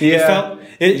 Like, they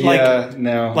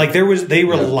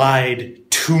relied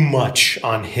too much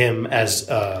on him as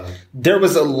there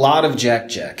was a lot of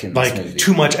Jack in this movie.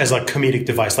 Too much as a comedic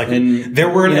device. There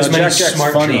weren't as many Jack's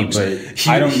smart funny, jokes. But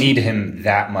I don't need him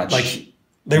that much.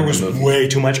 There was way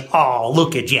too much. Oh,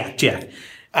 look at Jack.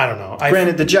 I don't know.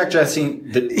 Granted, the Jack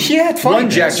scene, one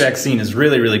Jack scene is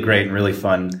really, really great and really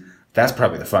fun. That's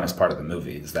probably the funnest part of the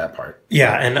movie, is that part.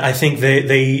 Yeah, and I think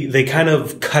they kind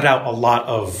of cut out a lot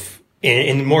of,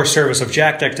 in more service of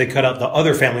Jack, they cut out the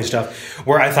other family stuff,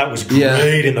 where I thought was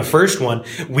great in the first one.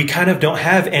 We kind of don't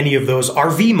have any of those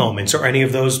RV moments or any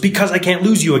of those because I can't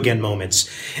lose you again moments.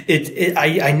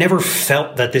 I never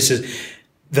felt that this is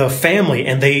the family,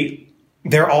 and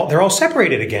they're all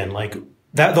separated again. Like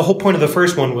that, the whole point of the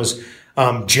first one was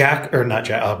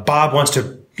Bob wants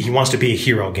to be a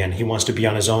hero again. He wants to be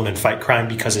on his own and fight crime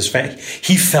because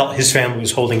he felt his family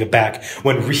was holding it back.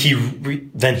 When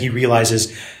then he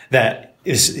realizes that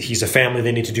he's a family,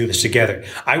 they need to do this together.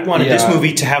 I wanted this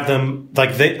movie to have them I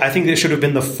think there should have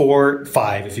been the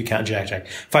 5 if you count Jack,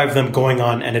 5 of them going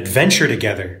on an adventure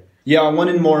together. Yeah, I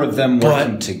wanted more of them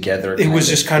working together. It was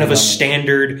just kind of a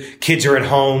standard. Kids are at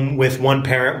home with one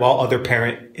parent while other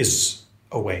parent is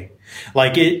away.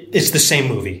 Like it's the same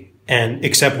movie, and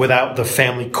except without the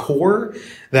family core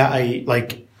that I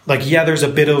like. Yeah, there's a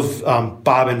bit of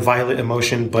Bob and Violet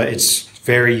emotion, but it's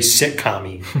very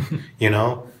sitcom-y,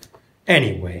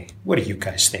 Anyway, what do you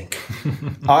guys think?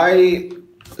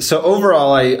 So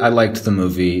overall, I liked the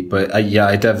movie, but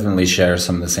I definitely share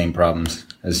some of the same problems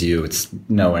as you. It's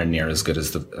nowhere near as good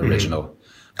as the original.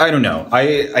 Mm-hmm. I don't know.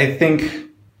 I think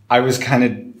I was kind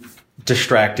of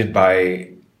distracted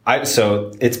by...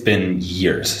 So it's been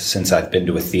years since I've been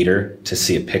to a theater to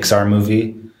see a Pixar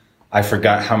movie. I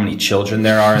forgot how many children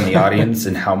there are in the audience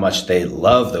and how much they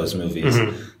love those movies.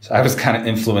 Mm-hmm. So I was kind of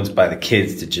influenced by the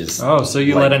kids to just... Oh, so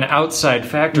you let an outside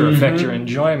factor affect your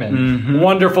enjoyment. Mm-hmm.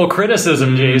 Wonderful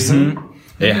criticism, Jason.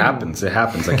 Mm-hmm. It happens.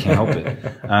 I can't help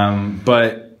it.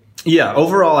 But yeah,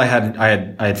 overall I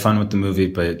had fun with the movie,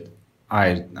 but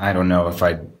I don't know if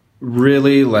I'd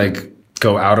really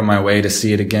go out of my way to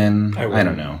see it again. I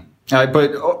don't know.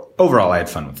 But overall I had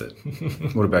fun with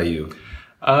it. What about you?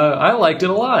 I liked it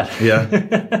a lot.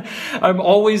 Yeah. I'm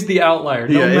always the outlier,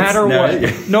 no matter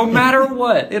what. No matter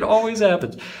what. It always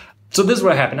happens. So this is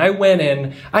what happened. I went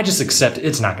in, I just accept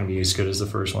it's not going to be as good as the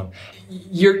first one.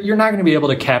 You're not going to be able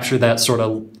to capture that sort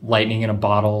of lightning in a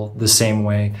bottle the same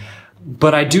way.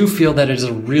 But I do feel that it is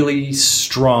a really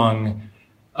strong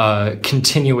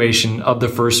continuation of the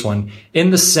first one, in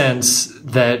the sense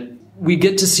that we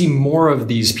get to see more of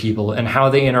these people and how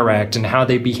they interact and how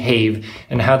they behave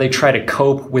and how they try to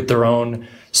cope with their own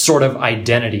sort of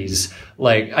identities.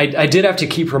 Like, I did have to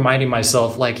keep reminding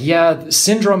myself, like, yeah,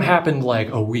 Syndrome happened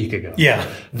like a week ago.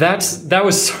 Yeah. That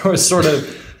was sort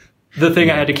of the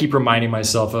thing I had to keep reminding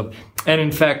myself of. And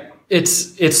in fact,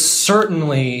 it's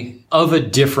certainly of a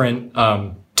different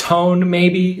tone,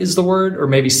 maybe is the word, or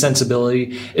maybe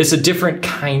sensibility. It's a different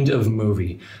kind of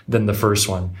movie than the first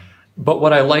one. But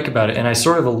what I like about it, and I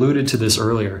sort of alluded to this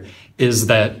earlier, is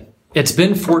that it's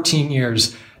been 14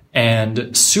 years and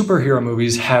superhero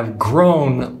movies have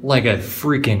grown like a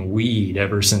freaking weed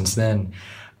ever since then.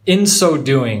 In so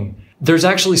doing, there's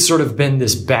actually sort of been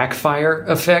this backfire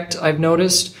effect I've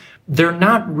noticed. They're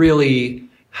not really,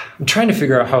 I'm trying to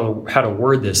figure out how to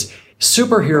word this.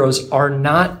 Superheroes are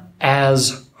not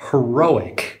as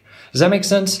heroic. Does that make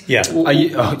sense? Yeah. I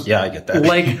get that.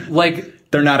 Like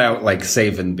they're not out like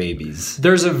saving babies.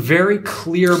 There's a very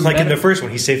clear in the first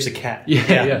one, he saves a cat.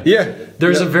 Yeah.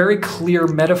 There's a very clear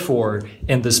metaphor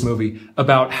in this movie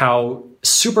about how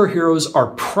superheroes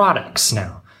are products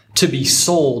now to be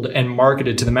sold and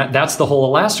marketed to the that's the whole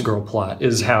Elastigirl plot,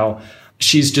 is how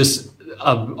she's just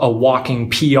a walking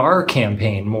PR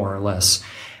campaign, more or less.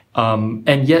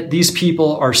 And yet these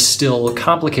people are still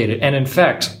complicated. And in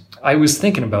fact, I was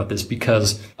thinking about this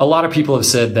because a lot of people have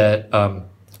said that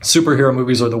superhero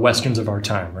movies are the Westerns of our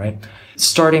time, right?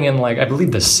 Starting in, like, I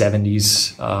believe the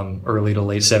 70s, early to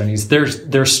late 70s,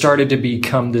 there started to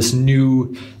become this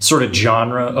new sort of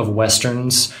genre of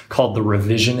Westerns called the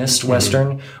revisionist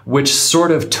Western, which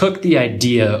sort of took the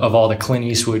idea of all the Clint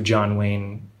Eastwood, John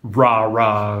Wayne,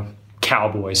 rah-rah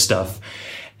cowboy stuff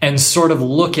and sort of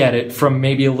look at it from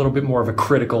maybe a little bit more of a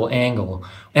critical angle.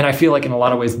 And I feel like in a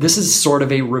lot of ways, this is sort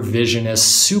of a revisionist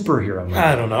superhero movie.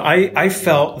 I don't know. I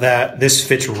felt that this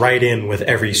fits right in with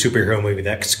every superhero movie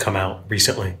that's come out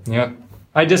recently. Yeah.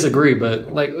 I disagree,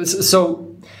 but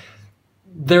so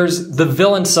there's the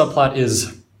villain subplot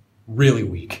is really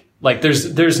weak. Like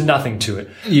there's nothing to it.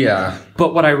 Yeah.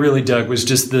 But what I really dug was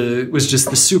just the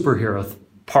superhero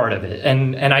part of it.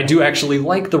 And I do actually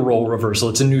like the role reversal.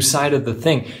 It's a new side of the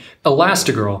thing.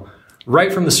 Elastigirl,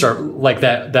 right from the start, like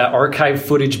that archive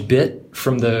footage bit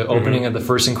from the opening of the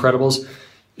first Incredibles,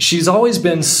 she's always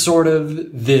been sort of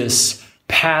this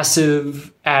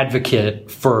passive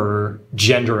advocate for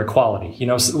gender equality. You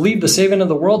know, leave the saving of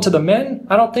the world to the men?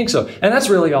 I don't think so. And that's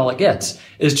really all it gets,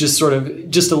 is just sort of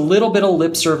just a little bit of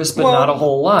lip service, but not a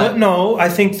whole lot. But no, I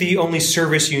think the only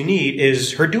service you need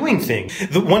is her doing thing.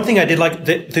 The one thing I did like,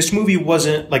 that this movie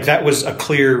wasn't, like, that was a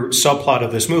clear subplot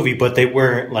of this movie, but they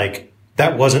weren't, like,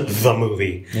 that wasn't the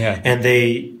movie. Yeah. And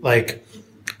they, like,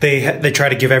 they try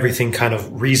to give everything kind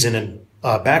of reason and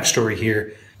backstory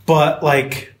here. But,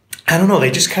 like, I don't know,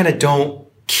 they just kind of don't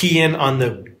key in on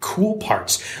the cool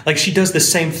parts. Like, she does the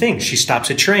same thing. She stops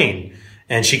a train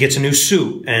and she gets a new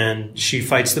suit and she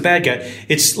fights the bad guy.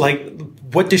 It's like,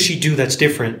 what does she do that's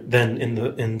different than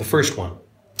in the first one?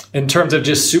 In terms of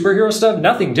just superhero stuff,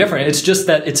 nothing different. It's just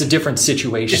that it's a different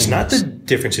situation. It's not the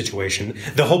different situation.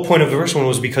 The whole point of the first one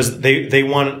was because they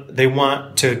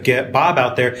want to get Bob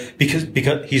out there because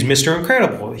he's Mr.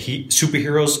 Incredible.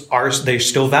 They're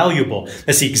still valuable.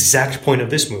 That's the exact point of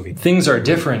this movie. Things are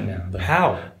different now, though.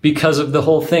 How? Because of the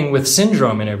whole thing with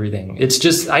Syndrome and everything. It's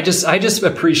just I just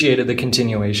appreciated the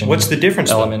continuation. What's the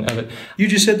difference element of it? You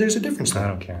just said there's a difference. I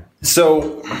don't care.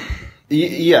 So,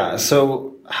 yeah. So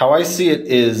how I see it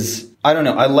is, I don't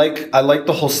know. I like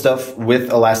the whole stuff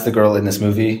with Elastigirl in this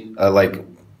movie.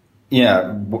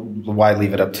 Why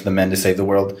leave it up to the men to save the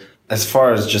world? As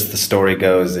far as just the story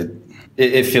goes,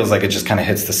 it feels like it just kind of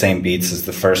hits the same beats as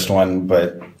the first one.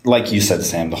 But like you said,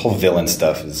 Sam, the whole villain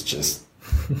stuff is just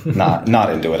not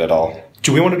into it at all.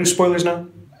 Do we want to do spoilers now?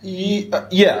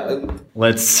 Yeah.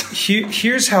 Let's.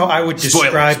 Here's how I would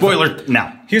describe. Spoiler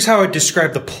now. Here's how I would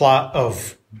describe the plot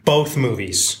of both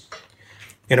movies.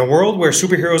 In a world where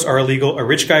superheroes are illegal, a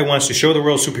rich guy wants to show the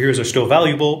world superheroes are still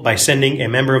valuable by sending a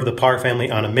member of the Parr family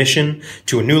on a mission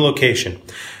to a new location.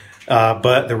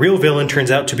 But the real villain turns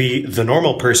out to be the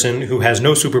normal person who has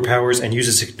no superpowers and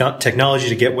uses technology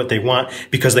to get what they want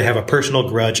because they have a personal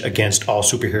grudge against all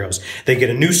superheroes. They get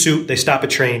a new suit, they stop a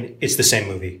train, it's the same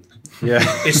movie. Yeah.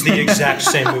 It's the exact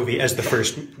same movie as the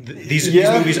first. These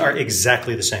movies are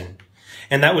exactly the same.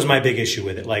 And that was my big issue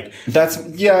with it. Like,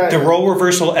 the role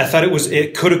reversal, I thought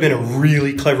it could have been a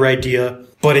really clever idea,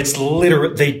 but it's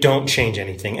literally, they don't change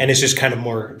anything. And it's just kind of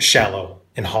more shallow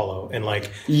and hollow and like.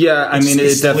 Yeah, I mean,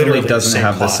 it definitely doesn't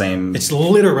have the same. It's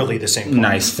literally the same plot.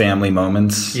 Nice family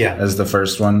moments as the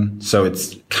first one. So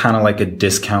it's kind of like a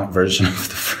discount version of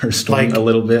the first. first one a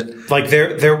little bit. Like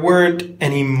there weren't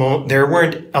there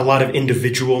weren't a lot of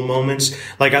individual moments.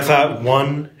 Like I thought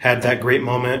one had that great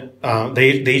moment.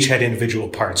 They each had individual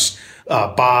parts.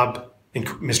 Bob,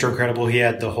 Mr. Incredible, he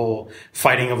had the whole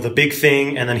fighting of the big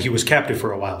thing, and then he was captive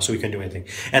for a while, so he couldn't do anything.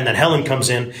 And then Helen comes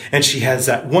in, and she has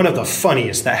that one of the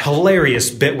funniest, that hilarious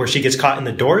bit where she gets caught in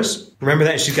the doors. Remember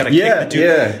that? And she's got to kick the dude.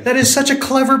 Yeah. That is such a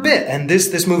clever bit, and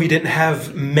this movie didn't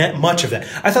have much of that.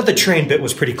 I thought the train bit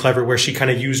was pretty clever, where she kind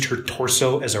of used her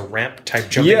torso as a ramp type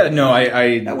jumping. Yeah, no,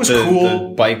 that was cool.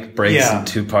 The bike breaks in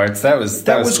two parts. That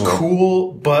was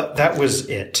cool, but that was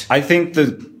it. I think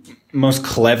the most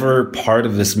clever part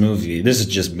of this movie, this is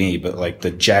just me, but like the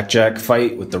Jack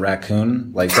fight with the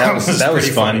raccoon, like that was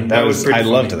fun. I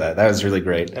loved that. That was really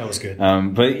great. That was good.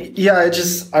 But yeah,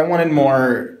 I wanted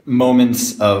more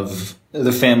moments of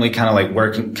the family kind of like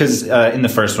working, because in the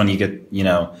first one you get,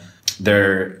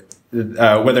 they're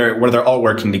where they're all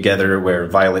working together, where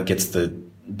Violet gets the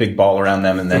big ball around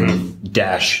them, and then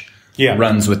Dash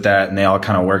runs with that, and they all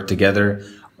kind of work together.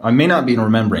 I may not be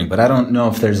remembering, but I don't know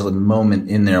if there's a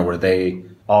moment in there where they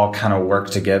all kind of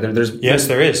work together. Yes,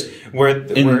 there is.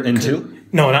 In two?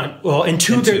 No, not well. In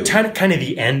two, they're kind of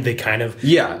the end. They kind of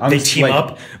they team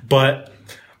up, but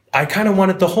I kind of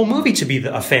wanted the whole movie to be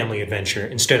a family adventure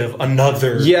instead of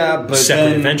another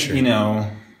separate adventure.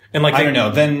 And like I don't know.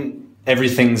 Then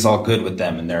everything's all good with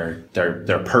them, and they're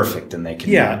perfect, and they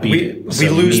can beat it. So we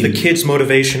lose the kids'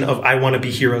 motivation of I want to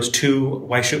be heroes too.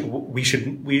 Why should we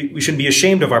shouldn't be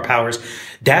ashamed of our powers?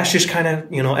 Dash just kind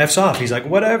of f's off. He's like,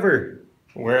 whatever.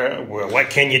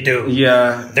 What can you do?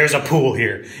 Yeah, there's a pool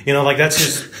here. Like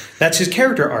that's his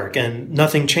character arc, and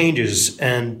nothing changes.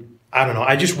 And I don't know.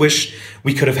 I just wish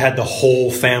we could have had the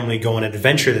whole family go on an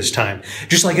adventure this time.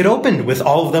 Just like it opened with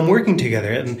all of them working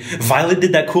together. And Violet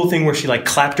did that cool thing where she like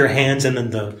clapped her hands, and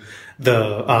then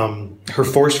her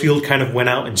force field kind of went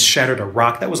out and shattered a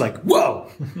rock. That was like,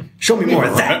 whoa, show me more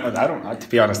of that. To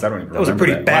be honest, I don't even remember. That was a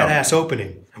pretty badass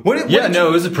opening. It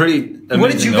was a pretty amazing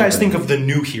What did you guys opening. think of the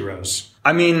new heroes?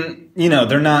 I mean,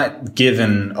 they're not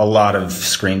given a lot of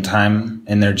screen time,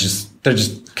 and they're just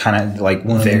kind of like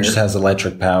one of them just has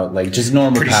electric power, like just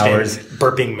normal pretty powers.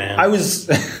 Burping Man. I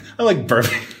like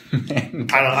Burping Man.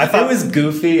 I don't know. I thought it was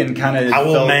goofy and kind of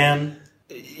Owl Man.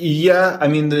 Yeah, I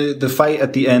mean the fight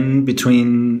at the end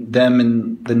between them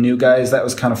and the new guys, that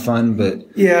was kind of fun,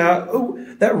 but yeah,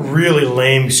 that really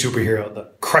lame superhero, the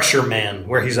Crusher Man,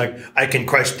 where he's like, I can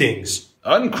crush things.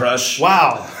 Uncrush.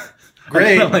 Wow.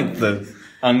 Great. I like the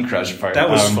uncrush part. That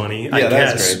was funny, I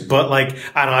guess. Was great. But like,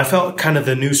 I don't know, I felt kind of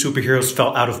the new superheroes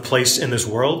felt out of place in this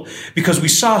world, because we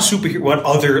saw what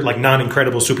other like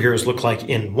non-incredible superheroes look like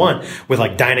in one, with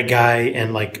like Dyna Guy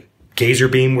and like Gazer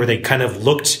Beam, where they kind of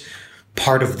looked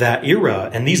part of that era.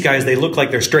 And these guys, they look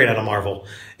like they're straight out of Marvel.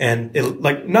 And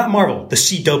not Marvel, the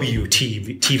CW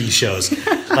TV shows.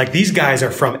 Like these guys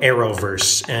are from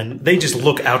Arrowverse, and they just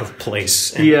look out of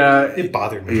place. And it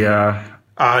bothered me. Yeah.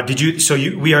 How soon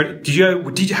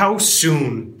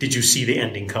did you see the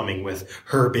ending coming with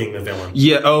her being the villain?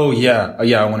 Yeah. Oh, yeah.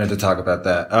 I wanted to talk about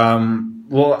that.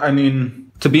 Well, I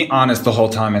mean, to be honest, the whole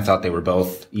time I thought they were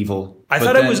both evil. I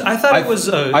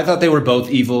thought they were both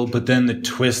evil, but then the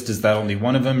twist is that only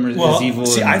one of them is evil.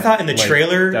 See, I thought in the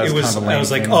trailer I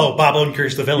was like, oh, Bob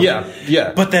Odenkirk's the villain.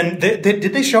 Yeah. But then did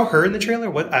they show her in the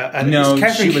trailer? What? No,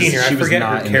 Catherine Keener. I forget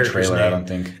not her in the character's trailer. name. I don't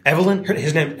think Evelyn. Her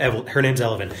name's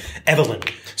Evelyn. Evelyn.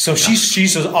 So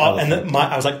she's all, and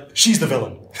I was like, she's the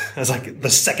villain. I was like, the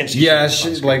second she. Yeah,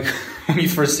 she's like when you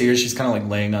first see her, she's kind of like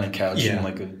laying on a couch in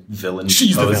like a villain.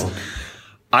 She's the villain.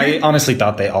 I honestly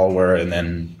thought they all were, and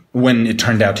then when it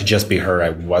turned out to just be her, I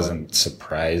wasn't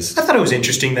surprised. I thought it was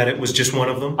interesting that it was just one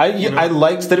of them. I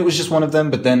liked that it was just one of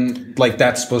them, but then like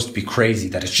that's supposed to be crazy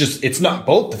that it's not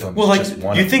both of them. Well, it's just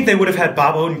one you think they would have had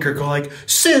Bob Odenkirk go like,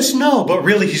 sis, no, but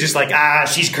really he's just like,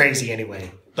 she's crazy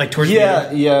anyway. Like towards the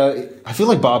end. Yeah. I feel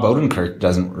like Bob Odenkirk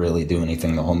doesn't really do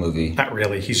anything the whole movie. Not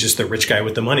really. He's just the rich guy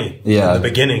with the money. Yeah. In the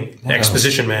beginning,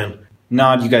 exposition man.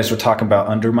 Nod, you guys were talking about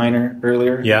Underminer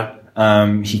earlier. Yeah.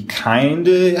 He kind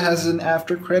of has an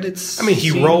after credits. I mean,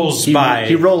 he rolls by.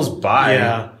 He rolls by.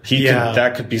 Yeah.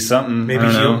 That could be something.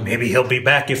 Maybe he'll be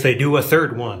back if they do a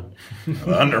third one.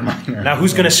 Underminer. Now,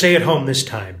 who's going to stay at home this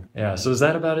time? Yeah. So is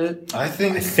that about it? I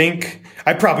think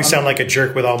I probably sound like a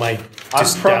jerk with all my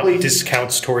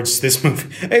discounts towards this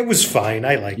movie. It was fine.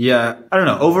 I liked it. Yeah. I don't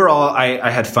know. Overall, I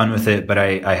had fun with it, but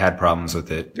I had problems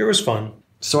with it. It was fun.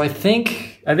 So I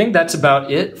think that's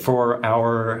about it for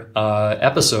our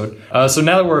episode. So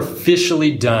now that we're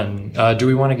officially done, do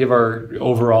we want to give our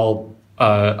overall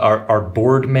our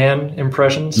board man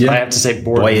impressions. Yeah. I have to say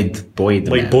board. Boyd,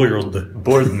 Like man. Björn.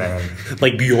 Board man.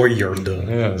 Like Björn.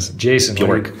 Yes, Jason.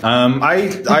 Bjork.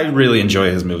 I really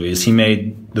enjoy his movies. He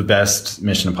made the best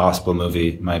Mission Impossible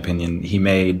movie, in my opinion. He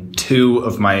made 2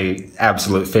 of my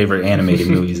absolute favorite animated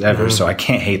movies ever, so I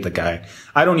can't hate the guy.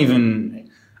 I know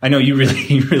you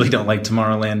really don't like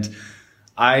Tomorrowland.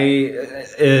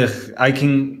 I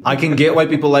can get why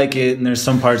people like it, and there's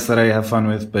some parts that I have fun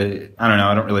with, but I don't know.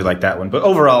 I don't really like that one. But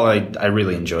overall, I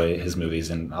really enjoy his movies,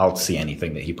 and I'll see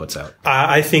anything that he puts out.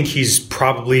 I think he's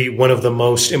probably one of the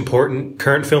most important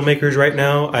current filmmakers right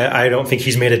now. I don't think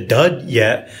he's made a dud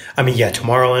yet. I mean, yeah,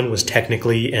 Tomorrowland was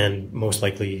technically and most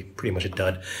likely pretty much a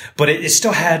dud, but it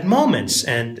still had moments,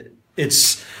 and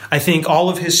I think all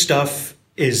of his stuff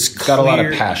is clear, got a lot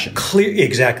of passion.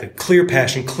 Clear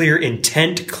passion, clear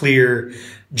intent, clear,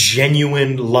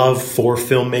 genuine love for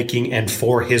filmmaking and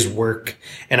for his work.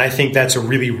 And I think that's a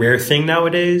really rare thing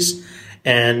nowadays.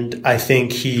 And I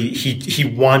think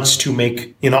he wants to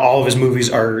make, all of his movies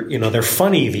are, they're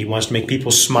funny. He wants to make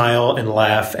people smile and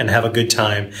laugh and have a good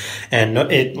time. And I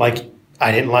didn't like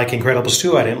Incredibles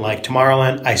 2. I didn't like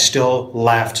Tomorrowland. I still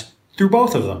laughed through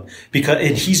both of them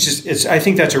I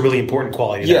think that's a really important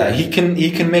quality. Yeah, he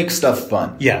can make stuff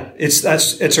fun. Yeah,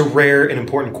 it's a rare and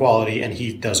important quality, and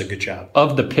he does a good job.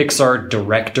 Of the Pixar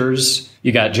directors,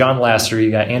 you got John Lasseter,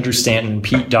 you got Andrew Stanton,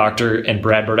 Pete Docter, and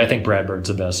Brad Bird. I think Brad Bird's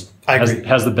the best. I agree.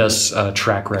 Has the best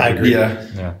track record. I agree.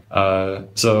 Yeah.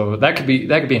 So that could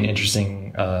be an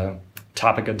interesting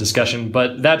topic of discussion,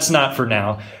 but that's not for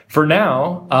now. For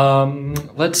now,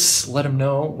 let's let them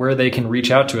know where they can reach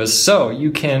out to us. So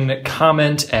you can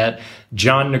comment at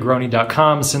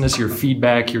johnnegroni.com, send us your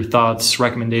feedback, your thoughts,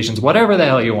 recommendations, whatever the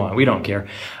hell you want. We don't care.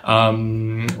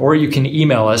 Or you can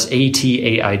email us,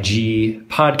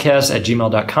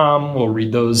 ataigpodcast@gmail.com. We'll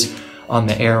read those on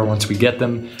the air once we get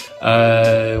them.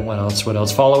 What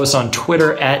else? Follow us on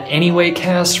Twitter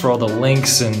 @AnywayCast for all the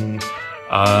links and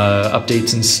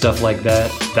updates and stuff like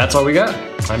that. That's all we got.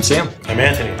 I'm Sam. I'm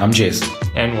Anthony. I'm Jason.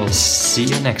 And we'll see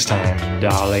you next time,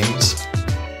 darlings.